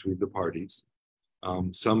divide between the parties.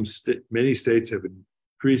 Many states have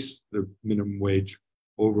increase the minimum wage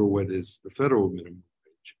over what is the federal minimum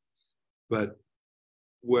wage. But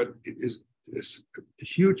what is a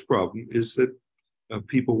huge problem is that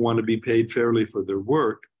people want to be paid fairly for their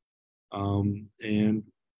work. And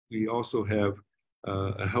we also have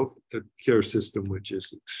a health care system which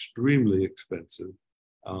is extremely expensive.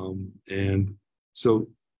 And so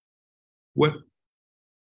what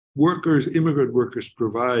immigrant workers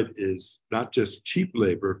provide is not just cheap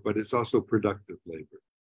labor, but it's also productive labor.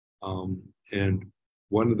 And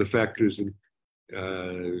one of the factors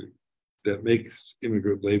that makes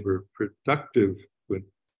immigrant labor productive when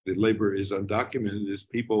the labor is undocumented is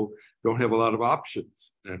people don't have a lot of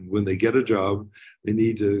options. And when they get a job, they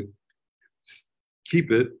need to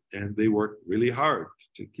keep it, and they work really hard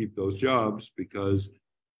to keep those jobs because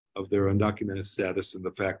of their undocumented status and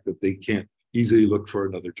the fact that they can't easily look for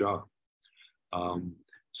another job.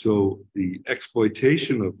 So the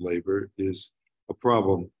exploitation of labor is a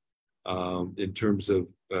problem in terms of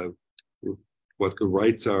what the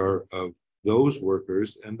rights are of those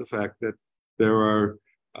workers and the fact that there are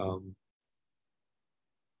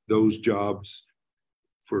those jobs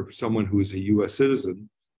for someone who is a US citizen.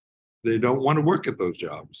 They don't want to work at those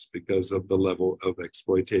jobs because of the level of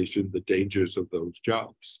exploitation, the dangers of those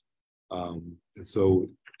jobs. And so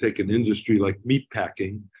take an industry like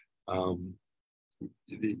meatpacking.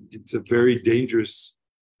 It's a very dangerous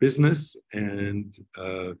business and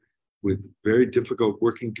with very difficult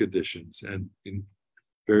working conditions. And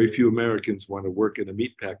very few Americans want to work in a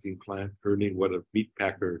meatpacking plant earning what a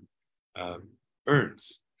meatpacker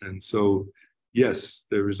earns. And so, yes,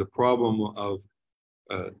 there is a problem of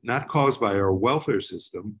not caused by our welfare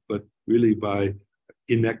system, but really by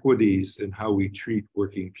inequities in how we treat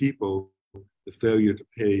working people, the failure to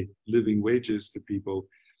pay living wages to people,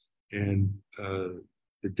 and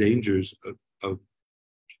the dangers of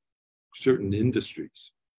certain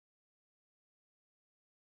industries.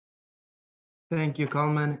 Thank you,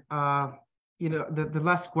 Coleman. The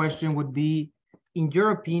last question would be, in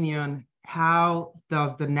your opinion, how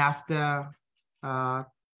does the NAFTA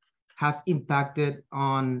has impacted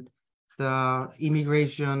on the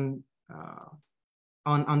immigration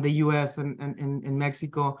on the U.S. and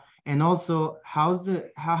Mexico, and also how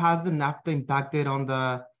has the NAFTA impacted on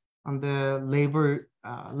the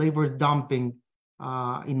labor dumping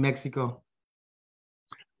in Mexico?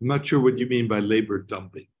 I'm not sure what you mean by labor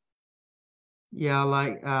dumping. Yeah,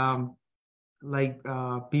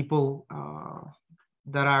 people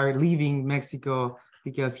that are leaving Mexico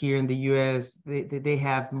because here in the U.S. they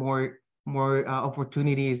have more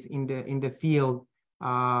opportunities in the field,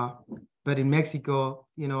 but in Mexico,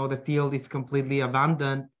 the field is completely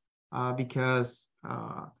abandoned because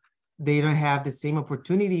they don't have the same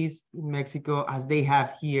opportunities in Mexico as they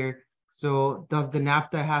have here. So does the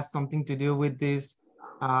NAFTA has something to do with this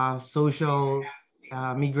social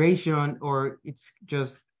migration, or it's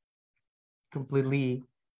just completely?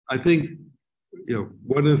 I think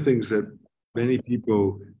one of the things that many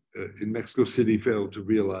people in Mexico City fail to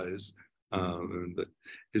realize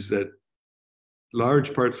is that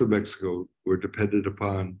large parts of Mexico were dependent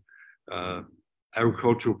upon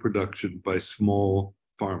agricultural production by small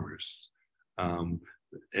farmers.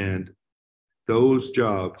 And those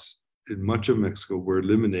jobs in much of Mexico were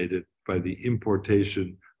eliminated by the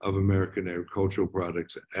importation of American agricultural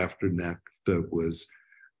products after NAFTA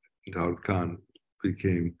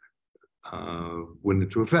went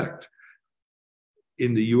into effect.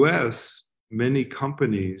 In the US, many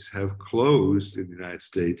companies have closed in the United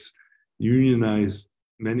States.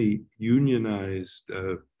 Many unionized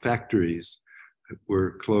factories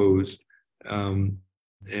were closed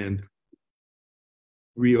and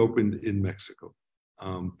reopened in Mexico.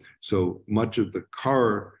 So much of the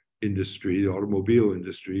car industry, the automobile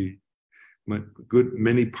industry,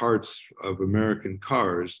 many parts of American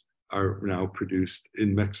cars are now produced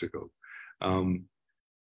in Mexico. I'm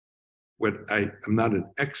not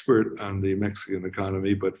an expert on the Mexican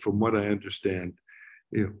economy, but from what I understand,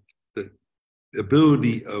 the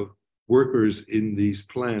ability of workers in these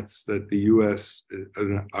plants that the U.S.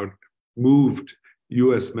 moved,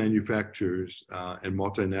 U.S. manufacturers and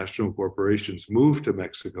multinational corporations moved to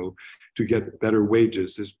Mexico to get better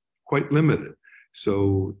wages is quite limited.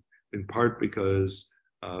 So in part because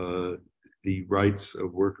the rights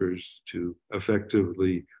of workers to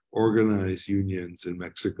effectively organize unions in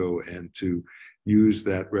Mexico and to use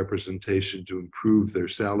that representation to improve their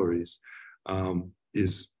salaries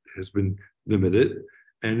has been limited,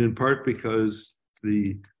 and in part because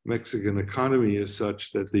the Mexican economy is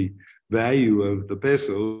such that the value of the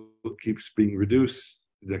peso keeps being reduced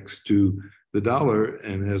next to the dollar,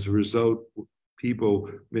 and as a result, people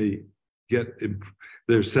may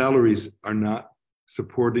their salaries are not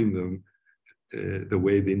supporting them the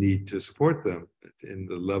way they need to support them in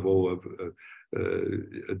the level of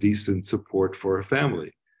a decent support for a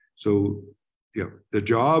family. So, the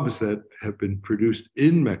jobs that have been produced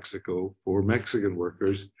in Mexico for Mexican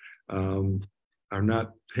workers are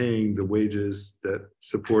not paying the wages that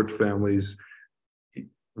support families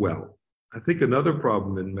well. I think another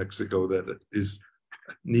problem in Mexico that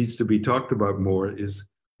needs to be talked about more is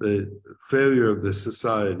the failure of the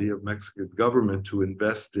society, of Mexican government, to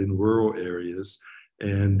invest in rural areas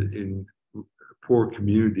and in poor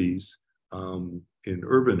communities in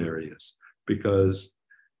urban areas, because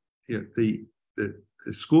the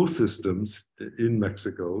school systems in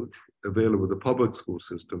Mexico, available, the public school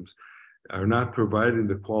systems, are not providing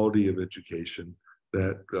the quality of education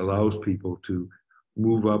that allows people to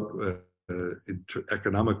move up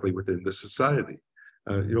economically within the society.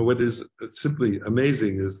 What is simply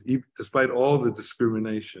amazing is, despite all the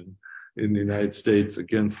discrimination in the United States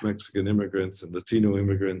against Mexican immigrants and Latino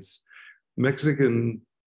immigrants,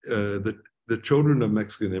 the children of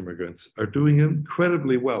Mexican immigrants are doing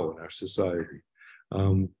incredibly well in our society.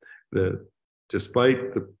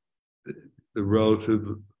 Despite the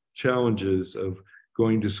relative challenges of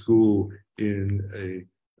going to school in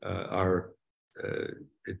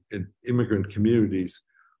in immigrant communities,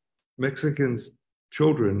 Mexican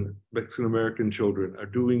American children are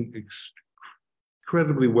doing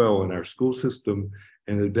incredibly well in our school system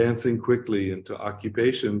and advancing quickly into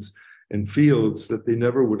occupations and fields that they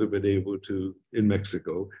never would have been able to in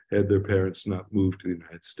Mexico had their parents not moved to the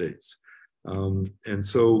United States. And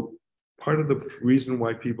so part of the reason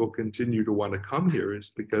why people continue to want to come here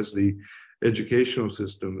is because the educational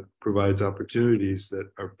system provides opportunities that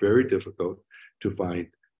are very difficult to find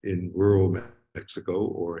in rural Mexico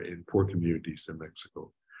or in poor communities in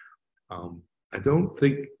Mexico. I don't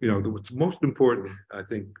think, what's most important, I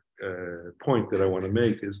think, point that I want to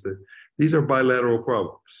make is that these are bilateral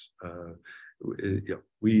problems.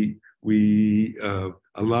 We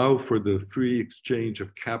allow for the free exchange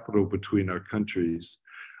of capital between our countries,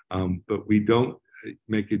 but we don't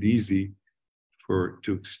make it easy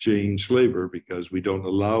to exchange labor, because we don't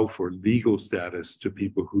allow for legal status to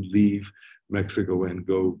people who leave Mexico and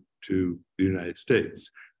go to the United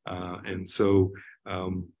States. And so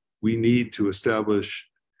we need to establish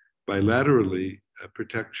bilaterally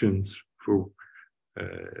protections for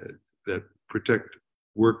that protect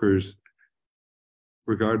workers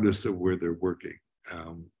regardless of where they're working.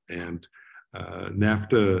 And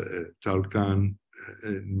NAFTA, Talcan,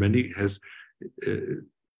 has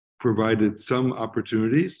provided some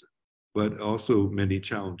opportunities, but also many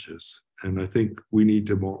challenges. And I think we need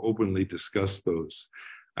to more openly discuss those.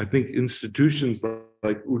 I think institutions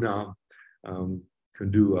like UNAM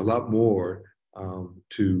can do a lot more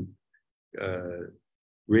to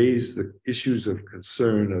raise the issues of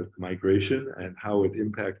concern of migration and how it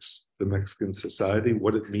impacts the Mexican society,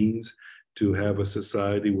 what it means to have a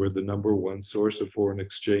society where the number one source of foreign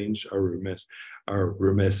exchange are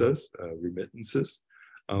remittances,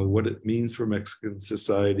 what it means for Mexican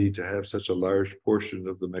society to have such a large portion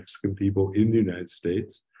of the Mexican people in the United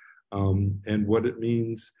States, and what it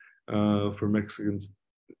means for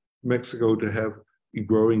Mexico to have a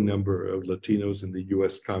growing number of Latinos in the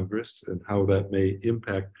US Congress, and how that may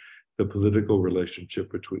impact the political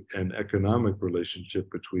relationship and economic relationship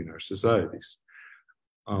between our societies.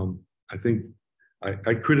 I think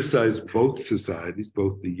I criticize both societies,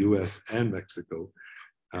 both the US and Mexico,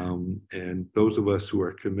 and those of us who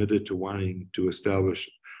are committed to wanting to establish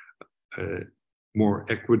more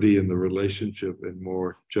equity in the relationship and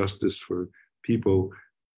more justice for people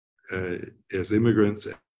as immigrants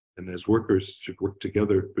and as workers should work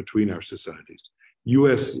together between our societies.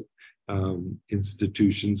 US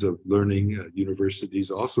institutions of learning,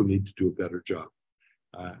 universities also need to do a better job.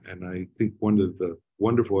 And I think one of the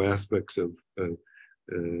wonderful aspects of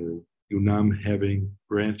UNAM having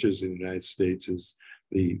branches in the United States is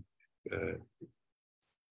the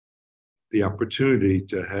opportunity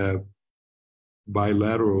to have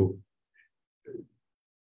bilateral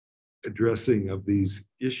addressing of these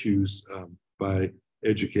issues by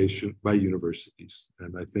universities.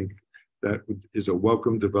 And I think that is a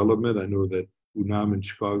welcome development. I know that UNAM in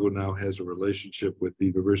Chicago now has a relationship with the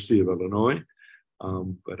University of Illinois,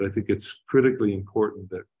 but I think it's critically important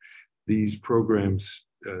that these programs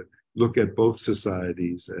look at both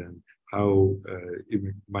societies and how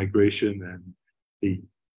migration and the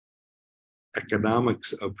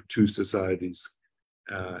economics of two societies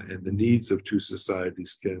and the needs of two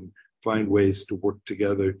societies can find ways to work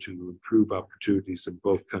together to improve opportunities in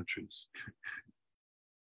both countries.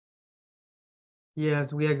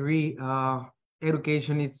 Yes, we agree.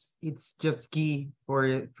 Education it's just key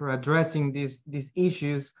for addressing these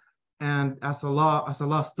issues. And as a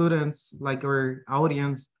law students, like our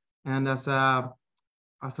audience, and as a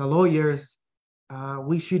lawyers,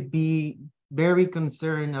 we should be very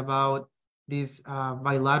concerned about these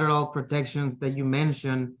bilateral protections that you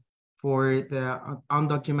mentioned for the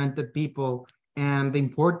undocumented people, and the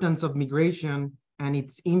importance of migration and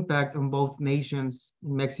its impact on both nations,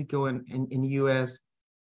 Mexico and US.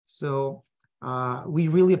 So we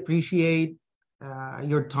really appreciate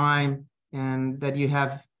your time and that you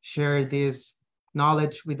have shared this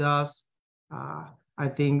knowledge with us. I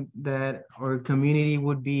think that our community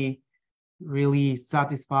would be really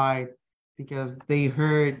satisfied because they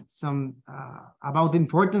heard some about the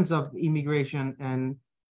importance of immigration and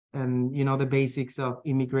the basics of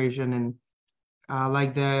immigration. And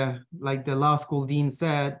like the law school dean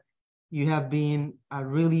said, you have been a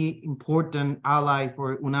really important ally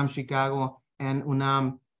for UNAM Chicago and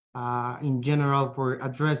UNAM in general for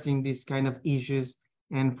addressing these kind of issues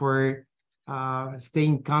and for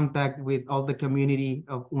staying in contact with all the community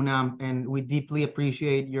of UNAM. And we deeply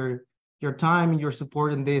appreciate your time and your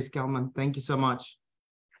support in this, Kalman. Thank you so much.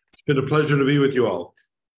 It's been a pleasure to be with you all.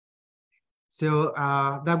 So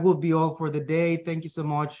that will be all for the day. Thank you so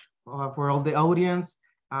much for all the audience.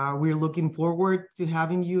 We're looking forward to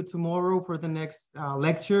having you tomorrow for the next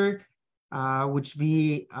lecture, which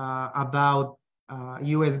be about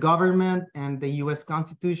U.S. government and the U.S.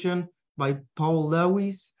 Constitution by Paul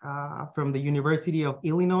Lewis from the University of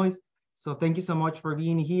Illinois. So thank you so much for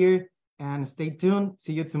being here and stay tuned.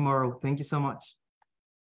 See you tomorrow. Thank you so much.